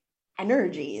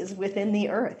energies within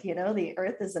the earth. You know, the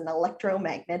earth is an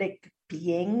electromagnetic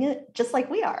being, just like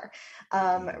we are,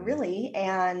 really.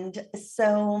 And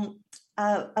so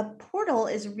a portal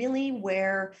is really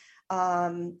where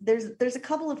there's a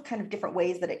couple of kind of different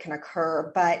ways that it can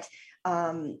occur, but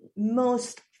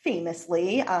most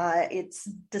famously, it's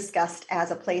discussed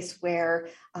as a place where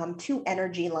two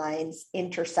energy lines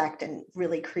intersect and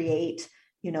really create,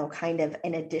 you know, kind of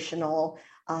an additional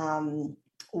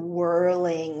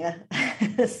whirling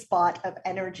spot of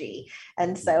energy.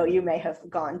 And so you may have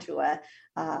gone to a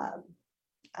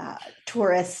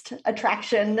tourist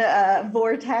attraction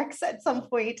vortex at some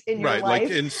point in your life. Right,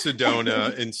 like in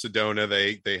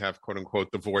Sedona, they have quote unquote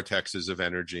the vortexes of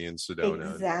energy in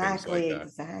Sedona.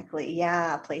 Exactly.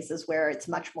 Yeah, places where it's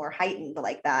much more heightened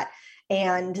like that.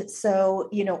 And so,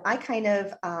 you know, I kind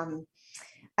of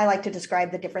I like to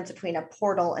describe the difference between a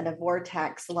portal and a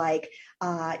vortex. Like,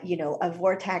 you know, a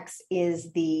vortex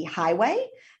is the highway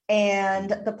and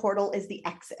the portal is the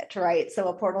exit, right? So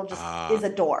a portal just is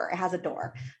a door. It has a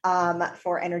door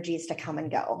for energies to come and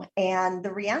go. And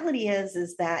the reality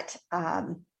is that,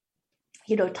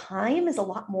 you know, time is a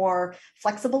lot more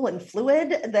flexible and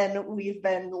fluid than we've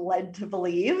been led to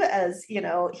believe. As, you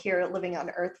know, here living on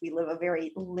Earth, we live a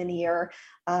very linear,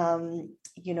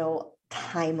 you know,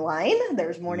 timeline.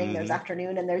 There's morning, there's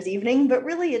afternoon, and there's evening, but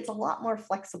really it's a lot more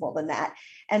flexible than that.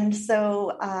 And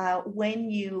so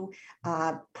when you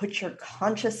put your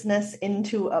consciousness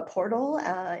into a portal,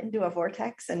 into a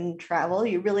vortex and travel,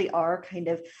 you really are kind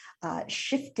of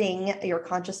shifting your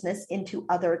consciousness into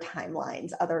other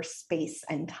timelines, other space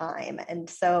and time. And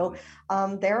so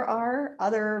there are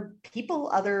other people,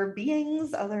 other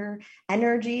beings, other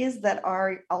energies that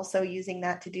are also using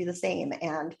that to do the same,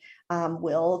 and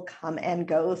will come and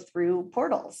go through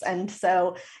portals. And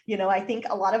so, you know, I think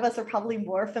a lot of us are probably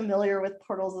more familiar with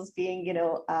portals as being, you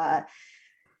know,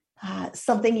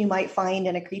 something you might find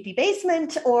in a creepy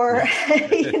basement, or,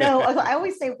 you know, I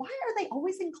always say, why are they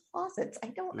always in closets? I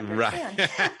don't understand.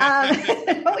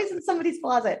 Right. Always in somebody's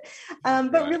closet.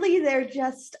 But really they're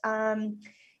just,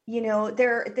 you know,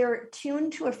 they're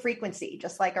tuned to a frequency,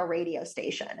 just like a radio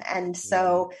station. And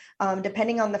so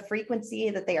depending on the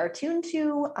frequency that they are tuned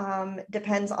to,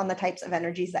 depends on the types of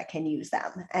energies that can use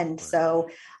them. And so,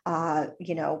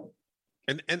 you know,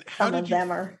 and some of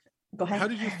them are, go ahead. How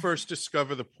did you first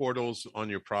discover the portals on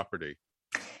your property?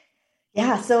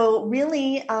 Yeah, so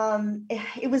really,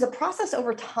 it was a process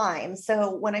over time.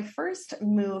 So when I first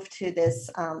moved to this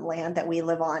land that we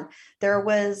live on, there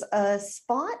was a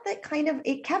spot that kind of,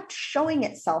 it kept showing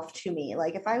itself to me.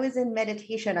 Like if I was in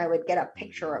meditation, I would get a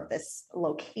picture of this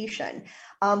location,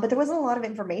 but there wasn't a lot of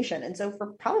information. And so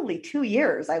for probably 2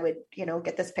 years, I would, you know,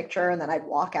 get this picture and then I'd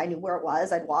walk, I knew where it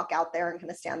was. I'd walk out there and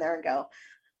kind of stand there and go,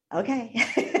 okay,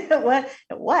 what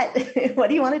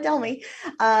do you want to tell me?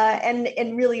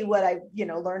 And really what I, you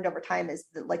know, learned over time is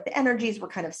that like the energies were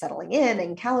kind of settling in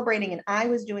and calibrating. And I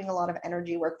was doing a lot of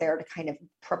energy work there to kind of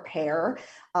prepare,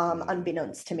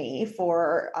 unbeknownst to me,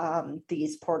 for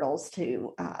these portals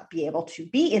to be able to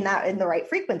be in the right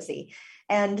frequency.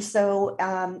 And so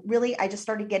really, I just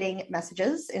started getting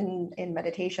messages in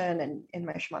meditation and in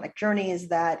my shamanic journeys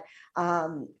that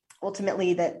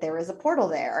ultimately that there is a portal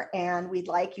there and we'd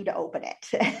like you to open it.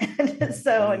 And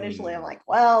so initially I'm like,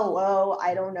 well, whoa,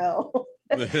 I don't know.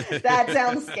 That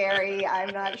sounds scary.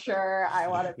 I'm not sure I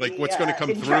want to be like what's going to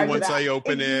come through once I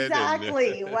open it.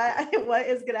 Exactly. What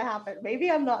is going to happen?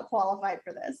 Maybe I'm not qualified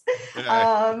for this.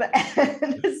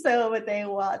 And so, but they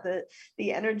want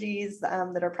the energies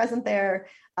that are present there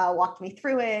walked me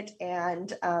through it,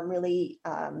 and really.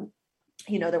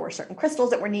 There were certain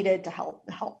crystals that were needed to help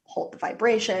hold the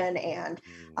vibration, and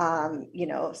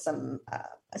some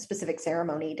a specific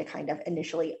ceremony to kind of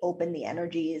initially open the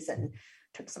energies, and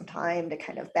took some time to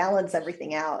kind of balance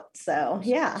everything out. So,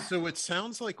 yeah. So it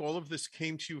sounds like all of this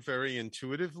came to you very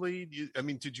intuitively.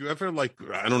 Did you ever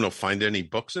find any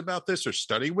books about this or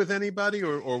study with anybody,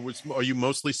 or are you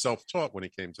mostly self-taught when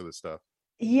it came to this stuff?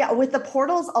 Yeah, with the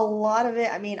portals, a lot of it,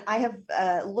 I have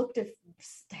looked at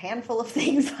a handful of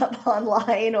things up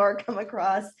online or come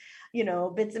across,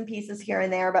 bits and pieces here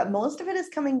and there, but most of it is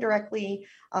coming directly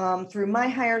through my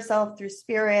higher self, through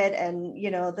spirit. And,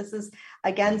 this is,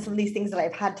 again, some of these things that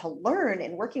I've had to learn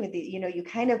in working with these, you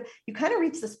kind of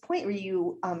reach this point where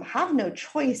you have no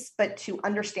choice but to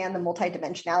understand the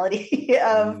multidimensionality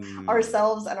of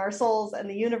ourselves and our souls and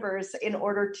the universe in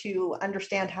order to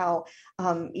understand how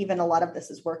even a lot of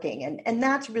this is working. And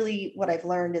that's really what I've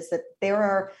learned, is that there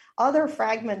are other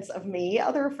fragments of me,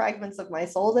 other fragments of my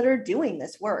soul that are doing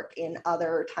this work in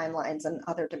other timelines and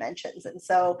other dimensions. And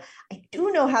so I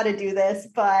do know how to do this,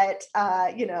 but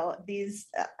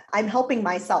I'm helping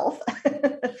myself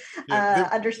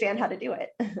understand how to do it.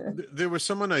 There was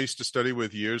someone I used to study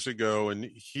with years ago, and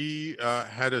he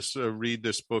had us read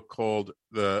this book called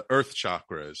The Earth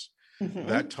Chakras. Mm-hmm.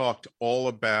 That talked all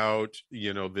about,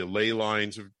 the ley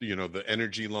lines of, the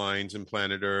energy lines in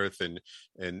planet Earth,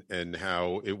 and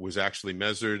how it was actually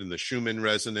measured, and the Schumann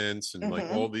resonance, and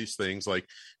like all these things. Like,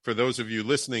 for those of you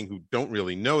listening who don't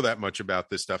really know that much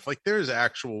about this stuff, like, there's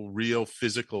actual real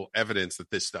physical evidence that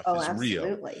this stuff is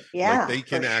absolutely. Real. Yeah, like, they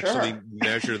can actually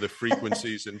measure the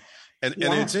frequencies and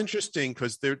it's interesting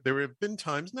because there have been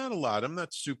times, not a lot, I'm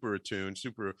not super attuned,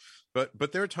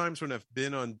 but there are times when I've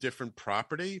been on different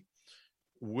property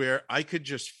where I could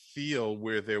just feel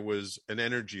where there was an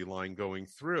energy line going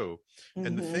through. Mm-hmm.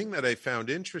 And the thing that I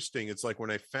found interesting, it's like when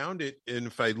I found it, and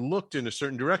if I looked in a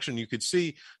certain direction, you could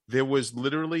see there was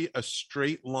literally a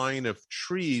straight line of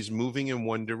trees moving in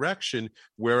one direction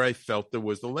where I felt there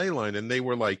was the ley line. And they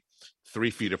were like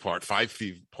 3 feet apart, 5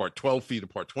 feet apart, 12 feet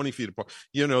apart, 20 feet apart.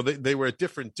 They were at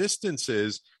different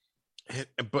distances.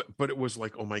 But it was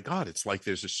like, oh my God, it's like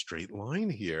there's a straight line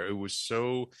here. It was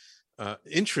so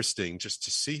interesting just to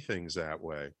see things that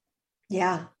way.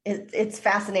 Yeah, it's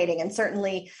fascinating. And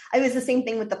certainly I was the same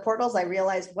thing with the portals. I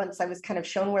realized once I was kind of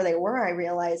shown where they were, I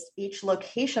realized each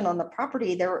location on the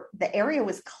property there, the area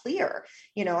was clear.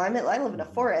 I live in a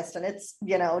forest, and it's,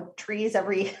 trees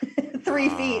every 3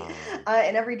 feet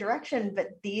in every direction. But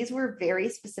these were very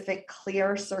specific,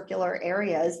 clear, circular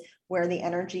areas where the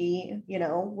energy,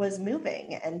 was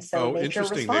moving. And so nature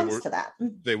responds to that.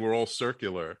 They were all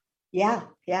circular. Yeah,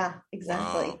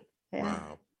 exactly. Wow. Yeah.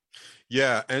 Wow.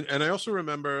 Yeah. And I also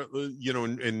remember,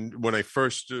 and when I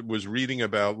first was reading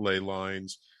about ley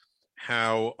lines,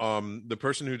 how the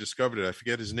person who discovered it, I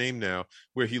forget his name now,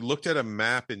 where he looked at a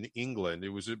map in England. It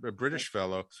was a British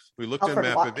fellow. We looked at a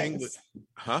map of England.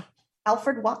 Huh?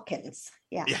 Alfred Watkins.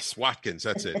 Yeah. Yes, Watkins.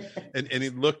 That's it. and he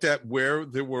looked at where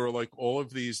there were like all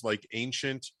of these like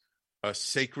ancient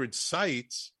sacred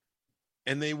sites,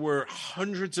 and they were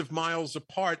hundreds of miles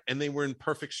apart, and they were in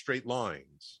perfect straight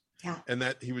lines. Yeah. And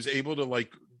that he was able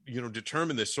to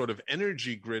determine this sort of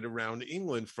energy grid around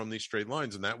England from these straight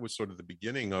lines. And that was sort of the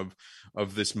beginning of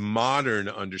this modern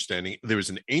understanding. There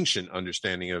was an ancient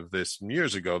understanding of this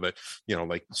years ago that,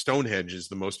 like Stonehenge is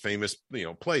the most famous,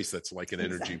 place that's like an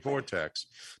energy vortex,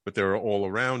 but they're all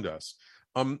around us.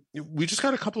 We just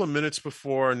got a couple of minutes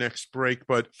before our next break,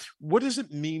 but what does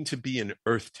it mean to be an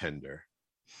earth tender?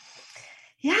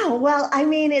 Yeah, well,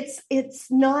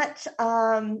 it's not,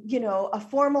 a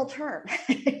formal term.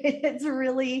 It's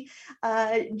really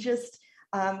just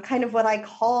kind of what I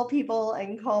call people,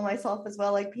 and call myself as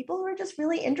well, like people who are just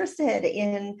really interested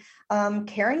in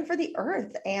caring for the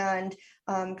earth and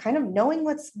kind of knowing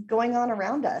what's going on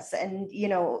around us, and,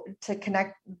 to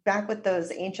connect back with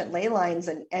those ancient ley lines,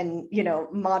 and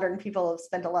modern people have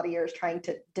spent a lot of years trying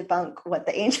to debunk what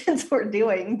the ancients were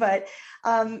doing. But,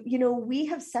 we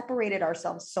have separated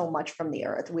ourselves so much from the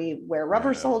earth. We wear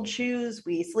rubber-soled shoes.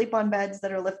 We sleep on beds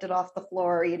that are lifted off the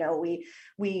floor.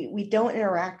 We don't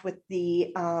interact with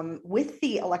the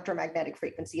electromagnetic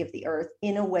frequency of the earth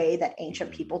in a way that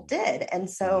ancient people did. And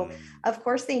so, of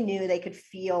course, they knew they could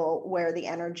feel where the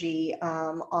energy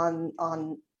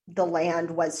on the land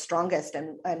was strongest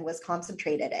and was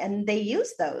concentrated. And they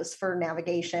used those for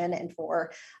navigation and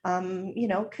for,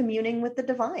 communing with the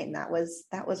divine. That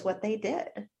was what they did.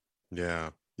 Yeah.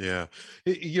 Yeah.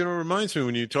 It reminds me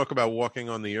when you talk about walking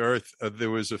on the earth, there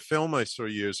was a film I saw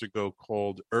years ago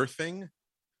called Earthing.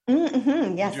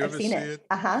 Mm-hmm. Yes, I've seen it.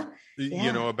 Uh-huh.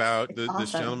 Yeah. About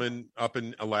this gentleman up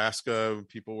in Alaska,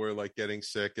 people were like getting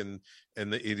sick and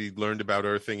he learned about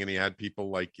earthing, and he had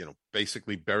people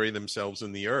basically bury themselves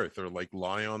in the earth or like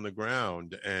lie on the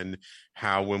ground, and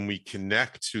how when we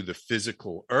connect to the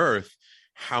physical earth,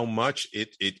 how much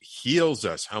it heals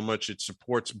us, how much it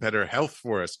supports better health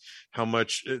for us, how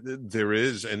much there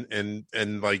is.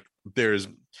 And like there's,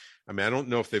 I don't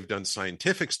know if they've done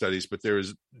scientific studies, but there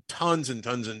is tons and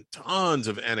tons and tons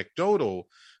of anecdotal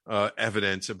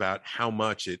evidence about how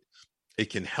much it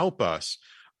can help us.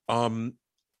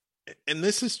 And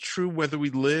this is true whether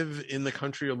we live in the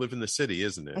country or live in the city,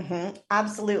 isn't it? Mm-hmm.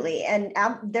 Absolutely. And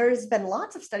there's been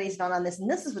lots of studies done on this. And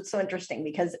this is what's so interesting,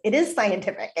 because it is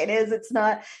scientific. It's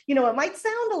not, it might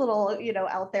sound a little,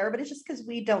 out there, but it's just because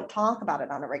we don't talk about it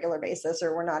on a regular basis,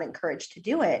 or we're not encouraged to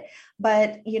do it.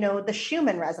 But, the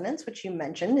Schumann resonance, which you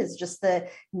mentioned, is just the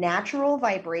natural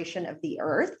vibration of the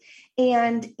earth.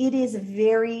 And it is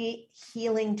very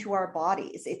healing to our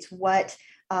bodies. It's what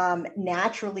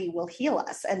naturally will heal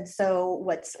us. And so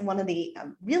what's one of the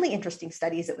really interesting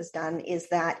studies that was done is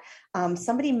that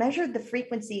somebody measured the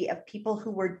frequency of people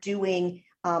who were doing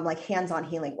like hands-on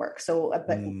healing work. So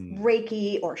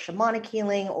Reiki or shamanic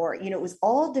healing, or, it was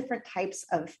all different types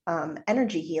of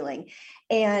energy healing.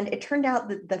 And it turned out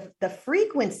that the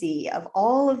frequency of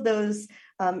all of those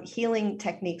healing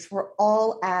techniques were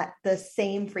all at the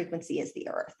same frequency as the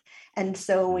earth. And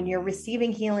so when you're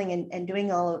receiving healing and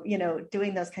doing all,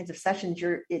 doing those kinds of sessions,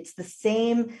 it's the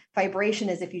same vibration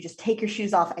as if you just take your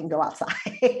shoes off and go outside.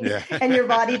 Yeah. And your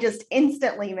body just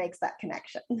instantly makes that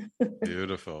connection.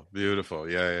 Beautiful. Beautiful.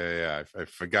 Yeah. I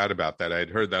forgot about that. I had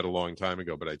heard that a long time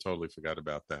ago, but I totally forgot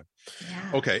about that.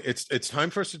 Yeah. Okay. It's time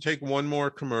for us to take one more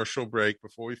commercial break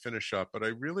before we finish up, but I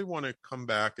really want to come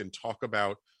back and talk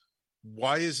about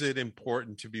why is it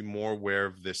important to be more aware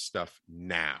of this stuff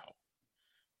now?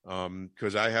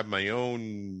 Because I have my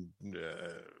own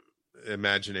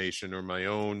imagination or my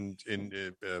own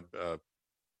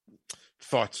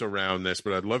thoughts around this,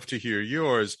 but I'd love to hear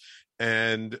yours,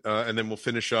 and then we'll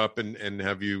finish up and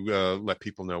have you let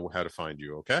people know how to find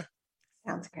you. Okay?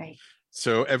 Sounds great.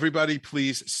 So everybody,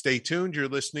 please stay tuned. You're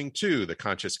listening to the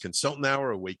Conscious Consultant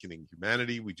Hour, Awakening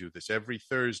Humanity. We do this every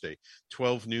Thursday,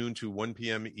 12 noon to 1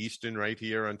 p.m. Eastern, right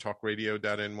here on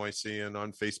talkradio.nyc and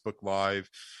on Facebook Live.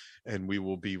 And we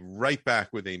will be right back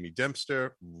with Amy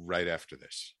Dempster right after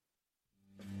this.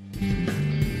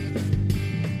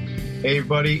 Hey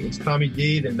everybody, it's Tommy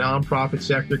D, the nonprofit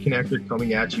sector connector,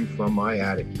 coming at you from my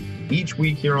attic. Each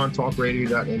week here on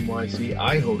talkradio.nyc,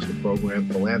 I host a program,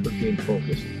 Philanthropy in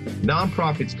Focus.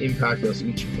 Nonprofits impact us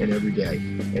each and every day,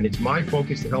 and it's my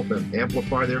focus to help them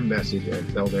amplify their message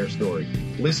and tell their story.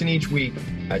 Listen each week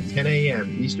at 10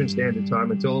 a.m. Eastern Standard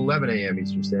Time until 11 a.m.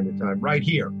 Eastern Standard Time, right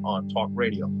here on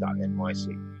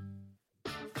talkradio.nyc.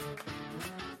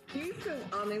 Do you feel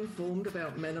uninformed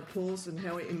about menopause and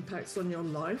how it impacts on your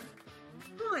life?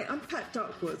 Hi, I'm Pat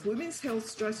Duckworth, women's health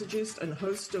strategist and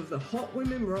host of the Hot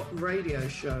Women Rock radio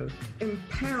show,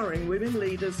 empowering women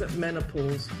leaders at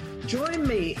menopause. Join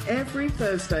me every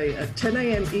Thursday at 10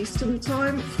 a.m. Eastern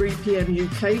Time, 3 p.m.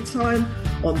 UK time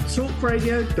on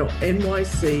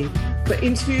talkradio.nyc for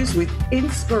interviews with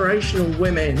inspirational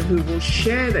women who will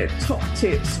share their top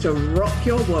tips to rock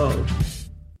your world.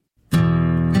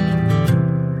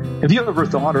 Have you ever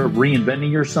thought of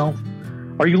reinventing yourself?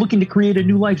 Are you looking to create a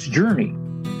new life's journey?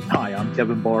 Hi, I'm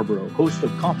Kevin Barbaro, host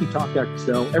of Coffee Talk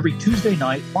XL every Tuesday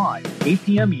night live, 8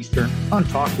 p.m. Eastern on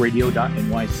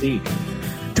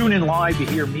talkradio.nyc. Tune in live to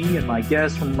hear me and my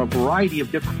guests from a variety of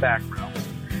different backgrounds.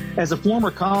 As a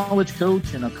former college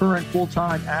coach and a current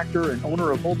full-time actor and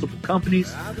owner of multiple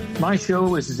companies, my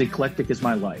show is as eclectic as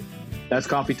my life. That's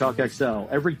Coffee Talk XL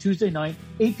every Tuesday night,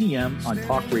 8 p.m. on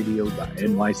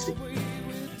talkradio.nyc.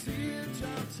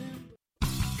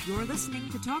 You're listening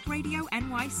to Talk Radio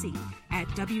NYC at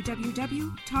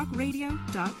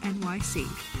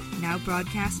www.talkradio.nyc. Now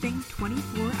broadcasting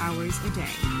 24 hours a day.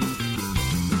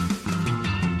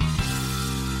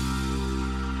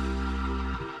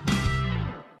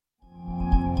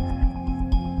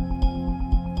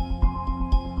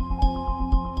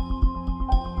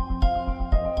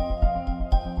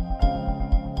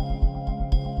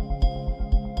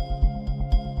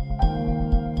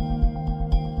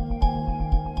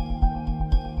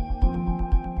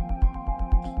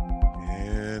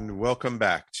 welcome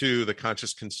back to the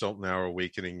Conscious Consultant Hour,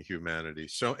 Awakening Humanity.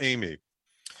 So, Amy,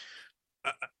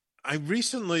 I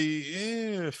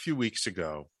recently, a few weeks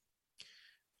ago,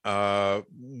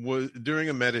 was during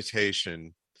a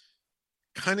meditation,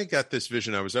 kind of got this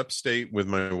vision. I was upstate with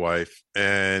my wife,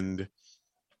 and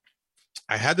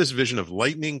I had this vision of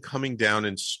lightning coming down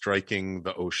and striking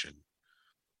the ocean.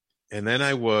 And then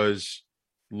I was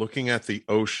looking at the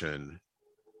ocean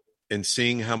and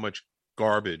seeing how much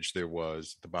garbage there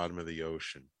was at the bottom of the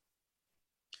ocean.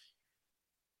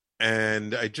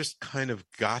 And I just kind of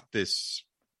got this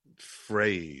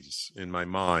phrase in my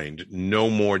mind, no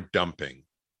more dumping.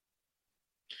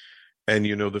 And,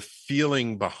 the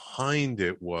feeling behind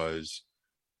it was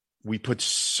we put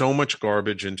so much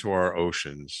garbage into our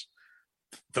oceans.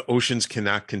 The oceans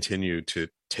cannot continue to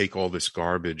take all this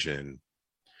garbage in.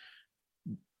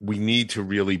 We need to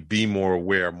really be more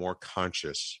aware, more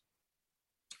conscious,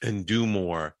 and do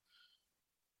more.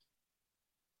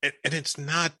 And it's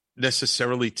not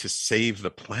necessarily to save the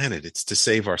planet. It's to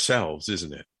save ourselves,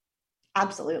 isn't it?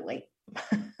 Absolutely.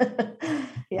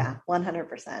 Yeah,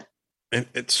 100%. And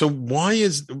so why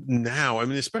is now, I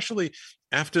mean, especially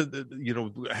after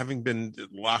having been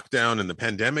locked down in the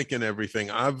pandemic and everything,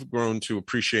 I've grown to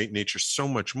appreciate nature so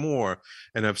much more.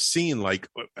 And I've seen, like,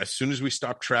 as soon as we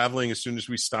stop traveling, as soon as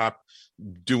we stop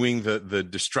doing the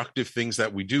destructive things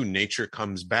that we do, nature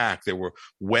comes back. There were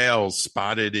whales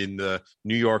spotted in the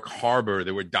New York harbor.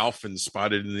 There were dolphins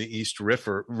spotted in the East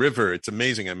River. It's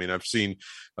amazing. I mean, I've seen,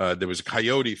 there was a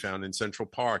coyote found in Central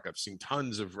Park. I've seen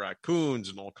tons of raccoons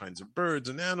and all kinds of birds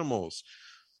and animals.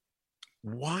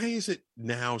 Why is it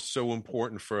now so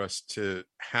important for us to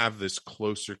have this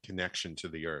closer connection to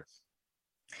the earth?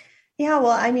 Yeah,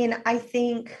 well, I mean, I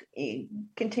think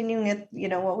continuing at,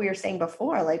 what we were saying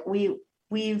before, like we've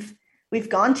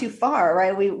gone too far,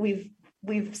 right?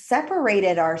 We've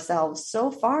separated ourselves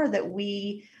so far that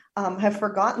we have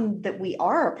forgotten that we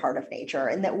are a part of nature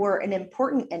and that we're an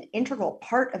important and integral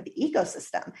part of the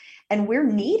ecosystem, and we're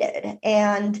needed.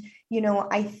 And,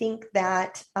 I think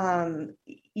that,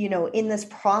 in this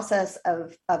process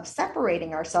of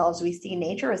separating ourselves, we see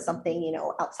nature as something,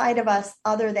 outside of us,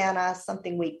 other than us,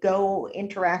 something we go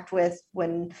interact with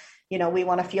when, we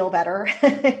want to feel better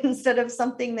instead of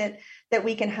something that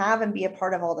we can have and be a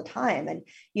part of all the time. And,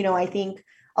 I think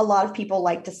a lot of people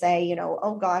like to say,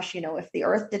 oh gosh, if the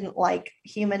earth didn't like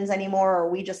humans anymore, or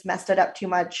we just messed it up too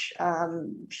much,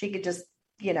 she could just,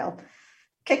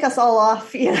 kick us all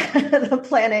off the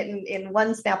planet in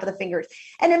one snap of the fingers.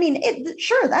 And I mean,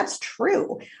 sure, that's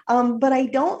true. But I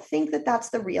don't think that that's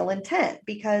the real intent,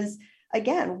 because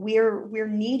again, we're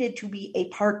needed to be a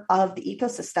part of the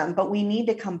ecosystem, but we need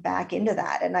to come back into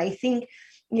that. And I think,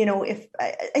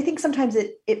 I think sometimes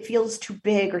it feels too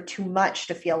big or too much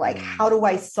to feel like, how do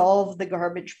I solve the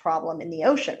garbage problem in the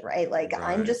ocean, right? Like, right.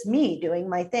 I'm just me doing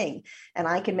my thing and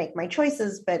I can make my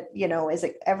choices, but, is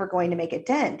it ever going to make a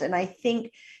dent? And I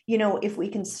think, if we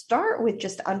can start with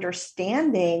just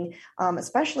understanding,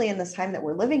 especially in this time that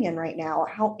we're living in right now,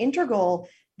 how integral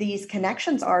these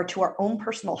connections are to our own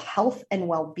personal health and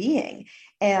well-being.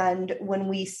 And when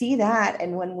we see that,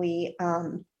 and when we,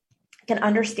 can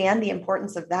understand the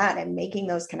importance of that and making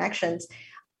those connections,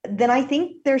 then I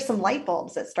think there's some light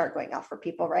bulbs that start going off for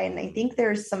people, right? And I think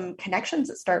there's some connections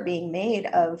that start being made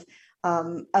of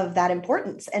that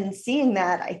importance, and seeing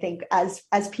that, I think, as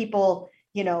people,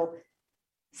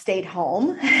 stayed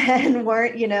home and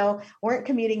weren't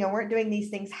commuting and weren't doing these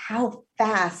things, how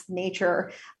fast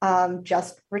nature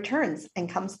just returns and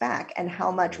comes back, and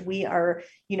how much we are,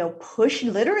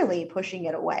 literally pushing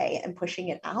it away and pushing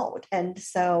it out. And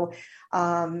so,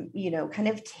 kind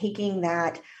of taking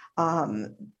that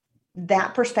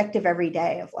perspective every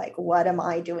day of like, what am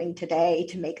I doing today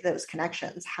to make those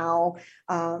connections? How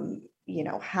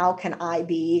can I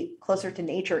be closer to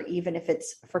nature, even if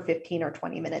it's for 15 or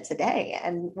 20 minutes a day?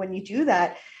 And when you do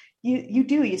that,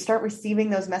 you start receiving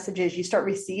those messages, you start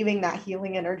receiving that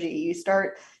healing energy, you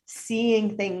start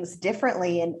seeing things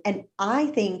differently. And I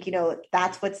think,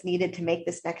 that's what's needed to make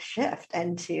this next shift.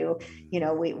 And to,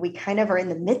 we kind of are in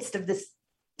the midst of this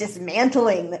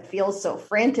dismantling that feels so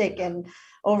frantic and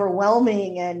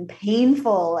overwhelming and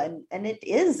painful. And it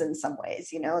is in some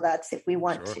ways, that's, if we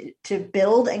want to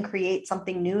build and create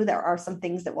something new, there are some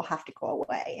things that will have to go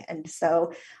away. And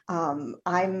so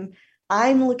I'm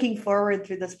looking forward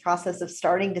through this process of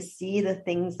starting to see the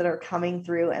things that are coming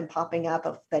through and popping up,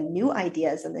 of the new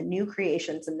ideas and the new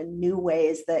creations and the new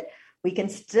ways that we can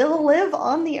still live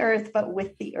on the earth, but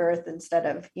with the earth, instead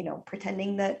of,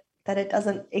 pretending that it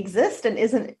doesn't exist and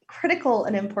isn't critical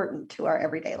and important to our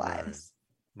everyday lives.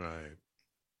 Right.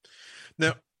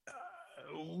 Now,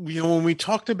 when we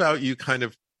talked about you kind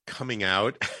of coming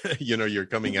out, you're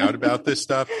coming out about this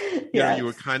stuff. You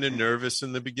were kind of nervous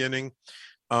in the beginning.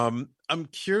 I'm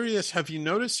curious, have you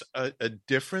noticed a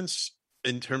difference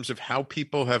in terms of how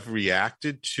people have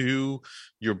reacted to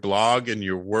your blog and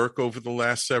your work over the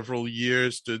last several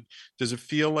years? Does it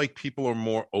feel like people are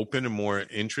more open and more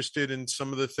interested in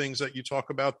some of the things that you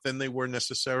talk about than they were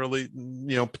necessarily,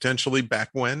 potentially back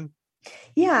when?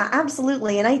 Yeah,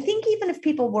 absolutely. And I think even if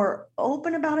people were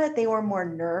open about it, they were more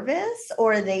nervous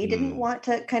or they didn't want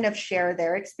to kind of share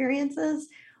their experiences.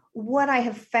 What I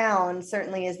have found,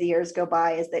 certainly as the years go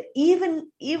by, is that even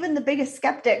the biggest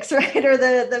skeptics, right, or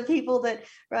the people that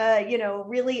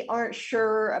really aren't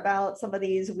sure about some of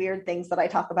these weird things that I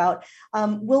talk about,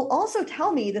 will also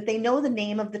tell me that they know the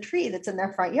name of the tree that's in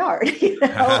their front yard,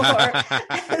 or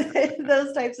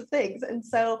those types of things. And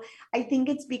so I think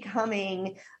it's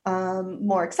becoming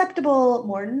more acceptable,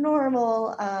 more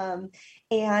normal,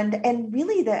 and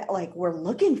really that we're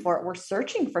looking for it, we're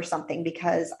searching for something,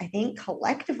 because I think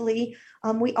collectively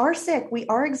we are sick, we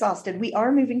are exhausted, we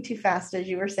are moving too fast, as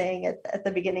you were saying at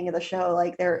the beginning of the show,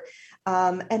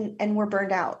 and we're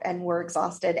burned out and we're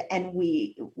exhausted and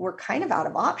we're kind of out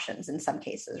of options in some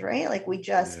cases, right? We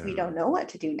don't know what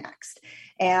to do next.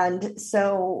 And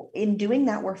so in doing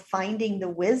that, we're finding the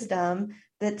wisdom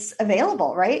that's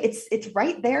available, right? It's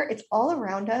right there. It's all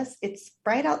around us. It's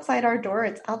right outside our door.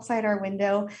 It's outside our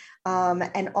window.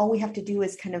 And all we have to do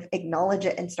is kind of acknowledge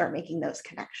it and start making those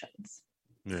connections.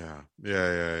 Yeah.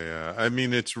 I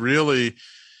mean, it's really,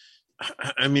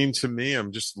 to me,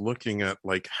 I'm just looking at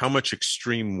how much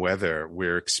extreme weather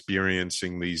we're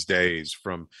experiencing these days,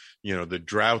 from, the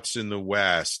droughts in the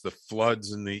West, the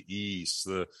floods in the East,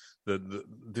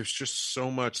 there's just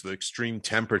so much, the extreme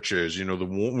temperatures,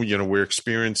 we're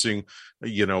experiencing,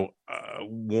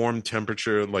 warm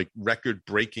temperature, record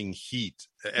breaking heat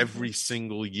every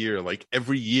single year.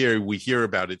 Every year we hear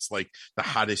about it's the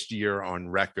hottest year on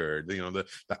record. The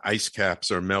ice caps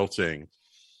are melting.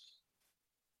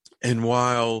 And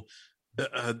while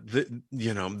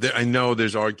I know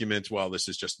there's arguments, well, this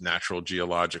is just natural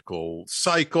geological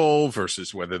cycle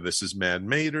versus whether this is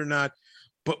man-made or not.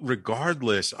 But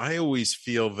regardless, I always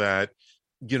feel that,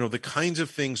 the kinds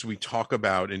of things we talk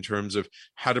about in terms of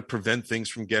how to prevent things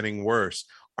from getting worse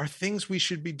are things we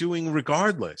should be doing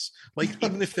regardless.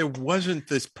 Even if there wasn't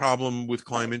this problem with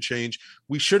climate change,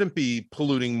 we shouldn't be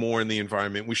polluting more in the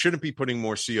environment. We shouldn't be putting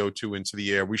more CO2 into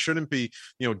the air. We shouldn't be,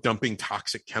 dumping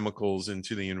toxic chemicals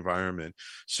into the environment.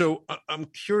 So I'm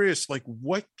curious,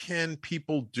 what can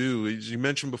people do? As you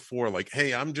mentioned before,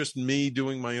 hey, I'm just me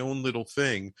doing my own little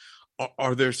thing.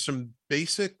 Are there some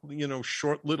basic,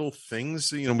 short little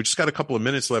things, we just got a couple of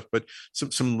minutes left, but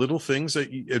some little things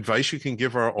advice you can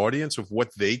give our audience of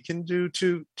what they can do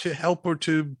to help or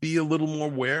to be a little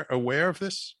more aware of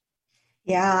this?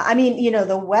 Yeah.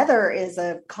 The weather is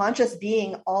a conscious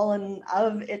being all in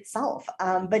of itself.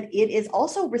 But it is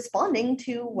also responding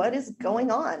to what is going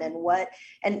on and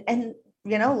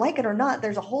like it or not,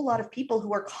 there's a whole lot of people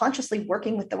who are consciously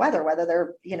working with the weather, whether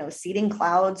they're, seeding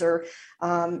clouds or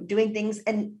doing things.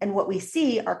 And what we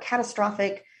see are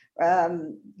catastrophic,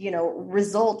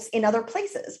 results in other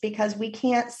places, because we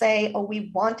can't say, oh, we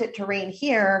want it to rain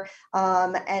here,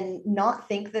 and not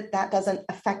think that doesn't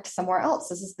affect somewhere else.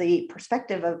 This is the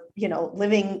perspective of,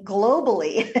 living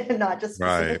globally, not just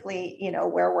specifically,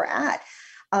 where we're at.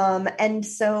 And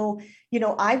so,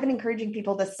 I've been encouraging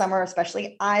people this summer,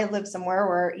 especially. I live somewhere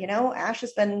where, ash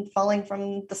has been falling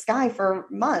from the sky for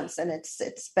months, and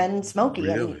it's been smoky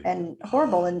and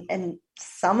horrible. And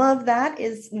some of that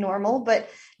is normal, but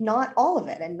not all of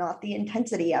it, and not the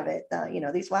intensity of it,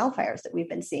 these wildfires that we've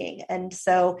been seeing. And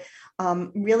so,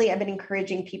 really, I've been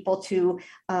encouraging people to,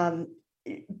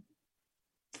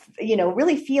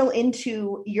 really feel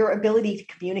into your ability to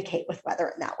communicate with weather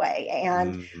in that way,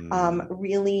 and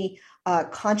really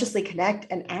consciously connect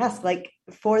and ask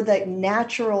for the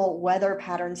natural weather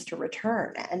patterns to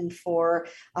return, and for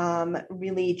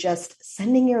really just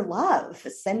sending your love,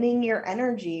 sending your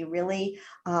energy, really,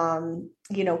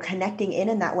 connecting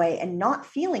in that way, and not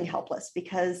feeling helpless,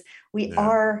 because we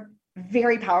are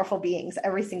very powerful beings,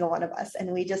 every single one of us.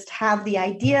 And we just have the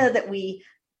idea that we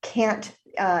can't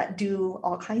do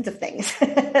all kinds of things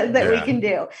that we can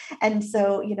do. And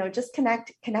so, just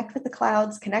connect with the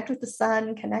clouds, connect with the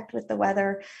sun, connect with the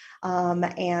weather,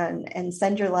 and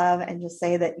send your love, and just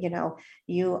say that,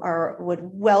 you would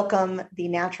welcome the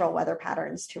natural weather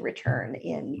patterns to return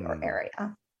in your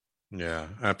area. Yeah,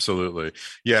 absolutely.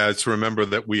 Yeah, it's remember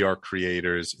that we are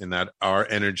creators, and that our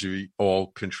energy all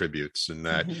contributes, and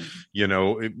that,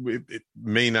 it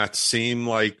may not seem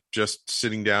like just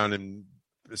sitting down and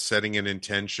setting an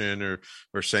intention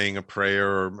or saying a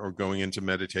prayer or going into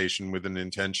meditation with an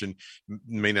intention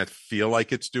may not feel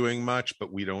like it's doing much,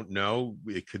 but we don't know.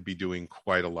 It could be doing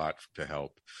quite a lot to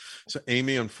help. So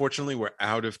Amy, unfortunately, we're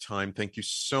out of time. Thank you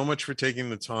so much for taking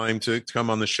the time to come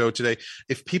on the show today.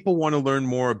 If people want to learn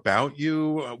more about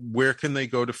you, where can they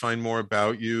go to find more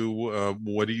about you?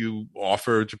 What do you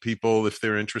offer to people if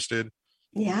they're interested?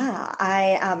 Yeah,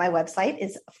 my website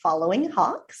is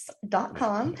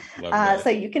followinghawks.com. So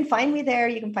you can find me there.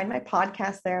 You can find my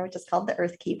podcast there, which is called The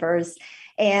Earth Keepers.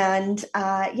 And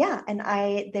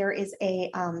there is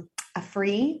a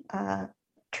free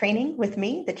training with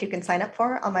me that you can sign up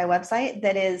for on my website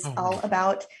that is all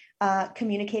about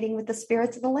communicating with the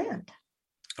spirits of the land.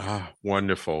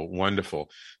 Wonderful.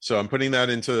 So I'm putting that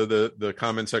into the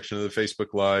comment section of the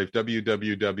Facebook Live,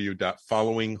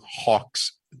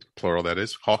 www.followinghawks, plural that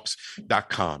is,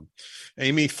 hawks.com.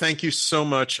 Amy, thank you so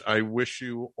much. I wish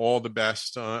you all the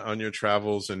best on your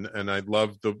travels, and I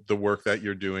love the work that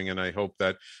you're doing, and I hope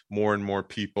that more and more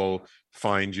people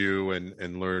find you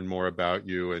and learn more about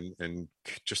you and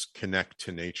just connect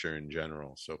to nature in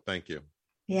general. So thank you.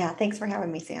 Yeah, thanks for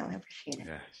having me, Sam. I appreciate it.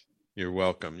 Yes. You're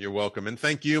welcome. And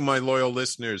thank you, my loyal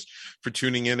listeners, for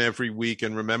tuning in every week.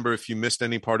 And remember, if you missed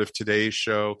any part of today's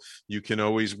show, you can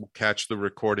always catch the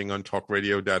recording on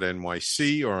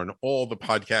talkradio.nyc or on all the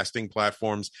podcasting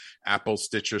platforms, Apple,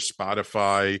 Stitcher,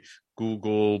 Spotify,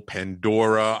 Google,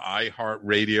 Pandora,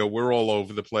 iHeartRadio. We're all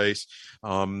over the place.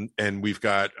 And we've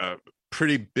got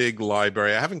pretty big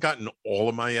library. I haven't gotten all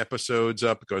of my episodes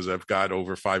up because I've got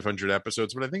over 500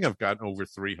 episodes, but I think I've gotten over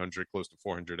 300, close to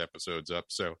 400 episodes up.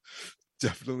 So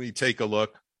definitely take a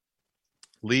look,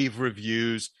 leave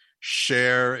reviews,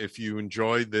 share. If you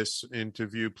enjoyed this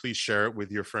interview, please share it with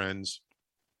your friends.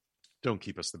 Don't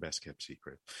keep us the best kept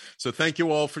secret. So thank you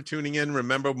all for tuning in.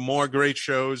 Remember, more great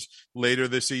shows later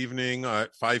this evening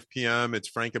at 5 p.m. It's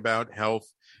Frank About Health.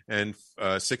 And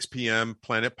 6 p.m.,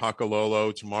 Planet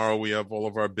Pacololo. Tomorrow we have all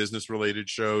of our business-related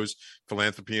shows,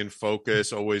 Philanthropy in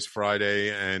Focus, always Friday,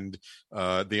 and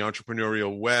the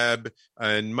Entrepreneurial Web.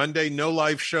 And Monday, no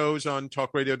live shows on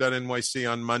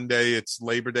talkradio.nyc on Monday. It's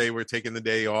Labor Day. We're taking the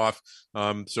day off.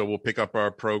 So we'll pick up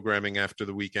our programming after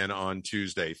the weekend on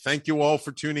Tuesday. Thank you all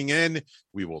for tuning in.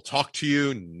 We will talk to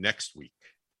you next week.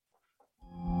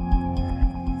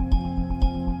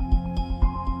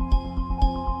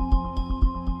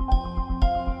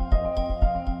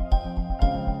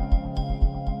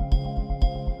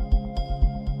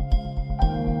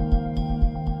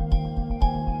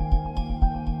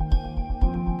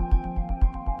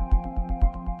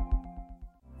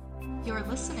 You're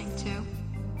listening to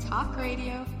Talk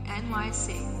Radio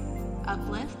NYC.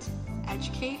 Uplift,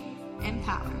 educate,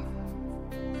 empower.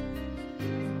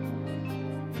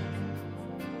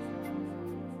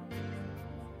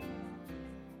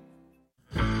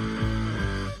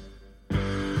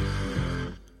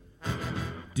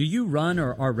 Do you run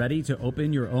or are ready to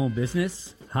open your own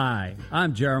business? Hi,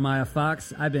 I'm Jeremiah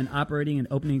Fox. I've been operating and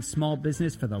opening small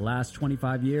business for the last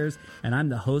 25 years, and I'm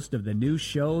the host of the new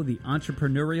show, The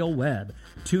Entrepreneurial Web.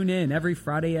 Tune in every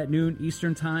Friday at noon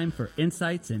Eastern Time for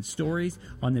insights and stories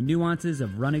on the nuances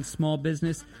of running small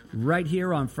business right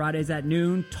here on Fridays at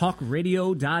noon,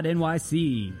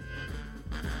 talkradio.nyc.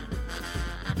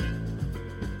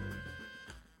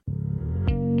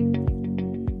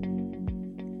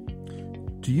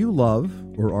 Do you love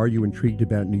or are you intrigued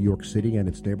about New York City and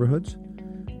its neighborhoods?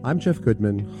 I'm Jeff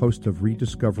Goodman, host of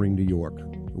Rediscovering New York,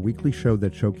 a weekly show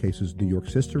that showcases New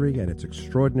York's history and its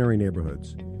extraordinary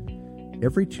neighborhoods.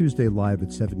 Every Tuesday live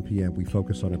at 7 p.m., we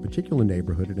focus on a particular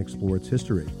neighborhood and explore its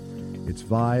history, its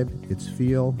vibe, its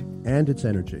feel, and its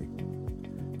energy.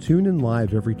 Tune in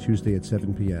live every Tuesday at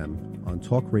 7 p.m. on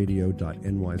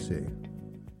talkradio.nyc.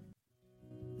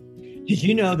 Did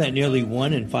you know that nearly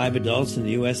 1 in 5 adults in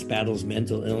the U.S. battles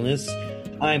mental illness?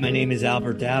 Hi, my name is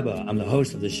Albert Daba. I'm the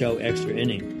host of the show Extra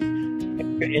Innings.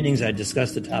 Extra Innings, I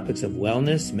discuss the topics of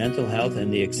wellness, mental health,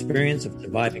 and the experience of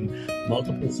surviving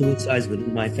multiple suicides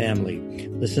within my family.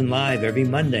 Listen live every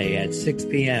Monday at 6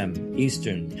 p.m.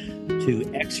 Eastern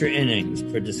to Extra Innings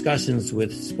for discussions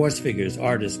with sports figures,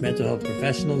 artists, mental health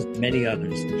professionals, and many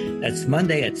others. That's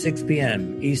Monday at 6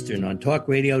 p.m. Eastern on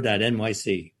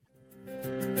talkradio.nyc.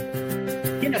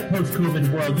 In a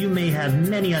post-COVID world, you may have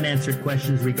many unanswered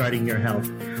questions regarding your health.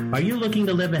 Are you looking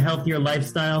to live a healthier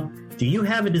lifestyle? Do you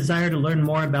have a desire to learn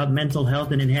more about mental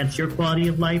health and enhance your quality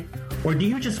of life? Or do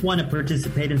you just want to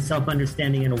participate in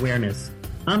self-understanding and awareness?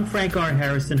 I'm Frank R.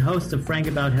 Harrison, host of Frank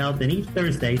About Health, and each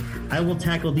Thursday, I will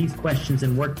tackle these questions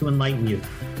and work to enlighten you.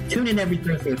 Tune in every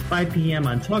Thursday at 5 p.m.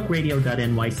 on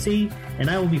talkradio.nyc, and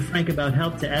I will be Frank About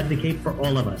Health to advocate for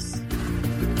all of us.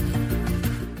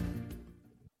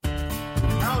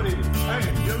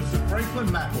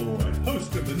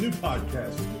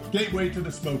 podcast, Gateway to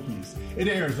the Smokies. It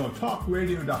airs on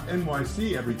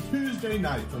talkradio.nyc every Tuesday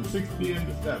night from 6 p.m.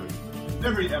 to 7.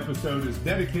 Every episode is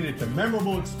dedicated to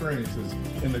memorable experiences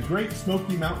in the Great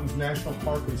Smoky Mountains National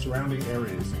Park and surrounding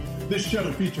areas. This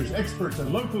show features experts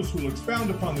and locals who will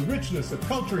expound upon the richness of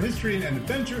culture, history, and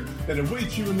adventure that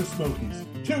awaits you in the Smokies.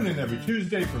 Tune in every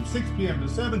Tuesday from 6 p.m. to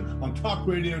 7 on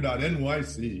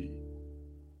talkradio.nyc.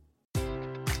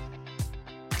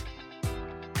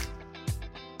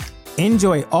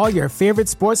 Enjoy all your favorite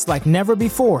sports like never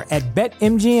before at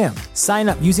BetMGM. Sign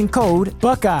up using code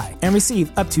Buckeye and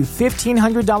receive up to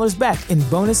 $1,500 back in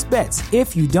bonus bets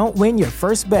if you don't win your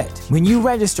first bet. When you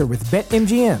register with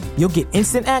BetMGM, you'll get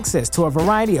instant access to a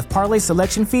variety of parlay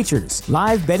selection features,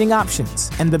 live betting options,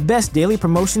 and the best daily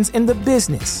promotions in the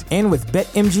business. And with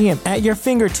BetMGM at your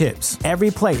fingertips,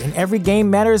 every play and every game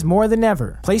matters more than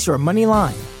ever. Place your money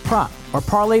line, prop, or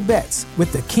parlay bets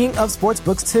with the king of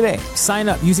sportsbooks today. Sign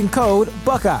up using code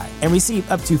Buckeye and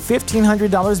receive up to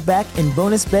 $1,500 back in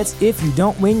bonus bets if you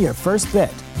don't win your first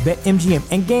bet. BetMGM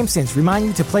and GameSense remind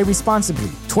you to play responsibly.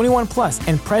 21 plus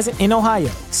and present in Ohio,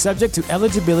 subject to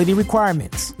eligibility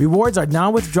requirements. Rewards are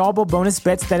non-withdrawable bonus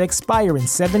bets that expire in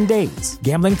 7 days.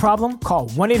 Gambling problem? Call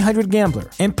 1-800-GAMBLER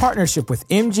in partnership with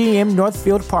MGM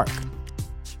Northfield Park.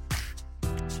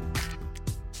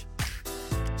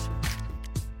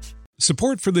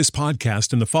 Support for this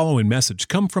podcast and the following message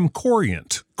come from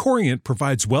Corient. Corient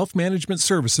provides wealth management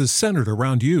services centered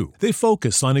around you. They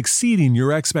focus on exceeding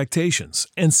your expectations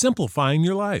and simplifying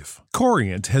your life.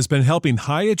 Corient has been helping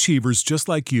high achievers just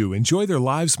like you enjoy their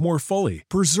lives more fully,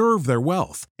 preserve their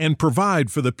wealth, and provide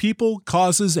for the people,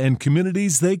 causes, and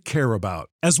communities they care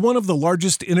about. As one of the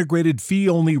largest integrated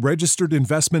fee-only registered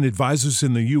investment advisors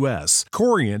in the U.S.,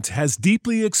 Corient has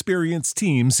deeply experienced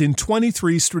teams in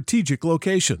 23 strategic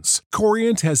locations.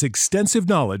 Corient has extensive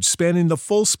knowledge spanning the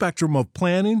full spectrum of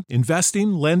planning,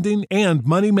 investing, lending, and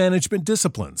money management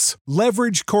disciplines.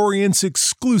 Leverage Corient's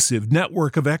exclusive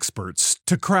network of experts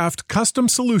to craft custom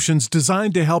solutions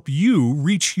designed to help you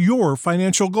reach your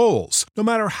financial goals, no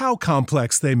matter how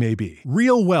complex they may be.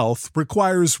 Real wealth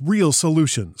requires real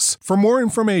solutions. For more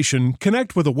information,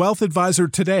 connect with a wealth advisor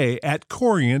today at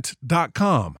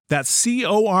Corient.com. That's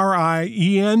Corient.com.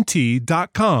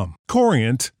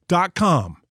 Corient.com.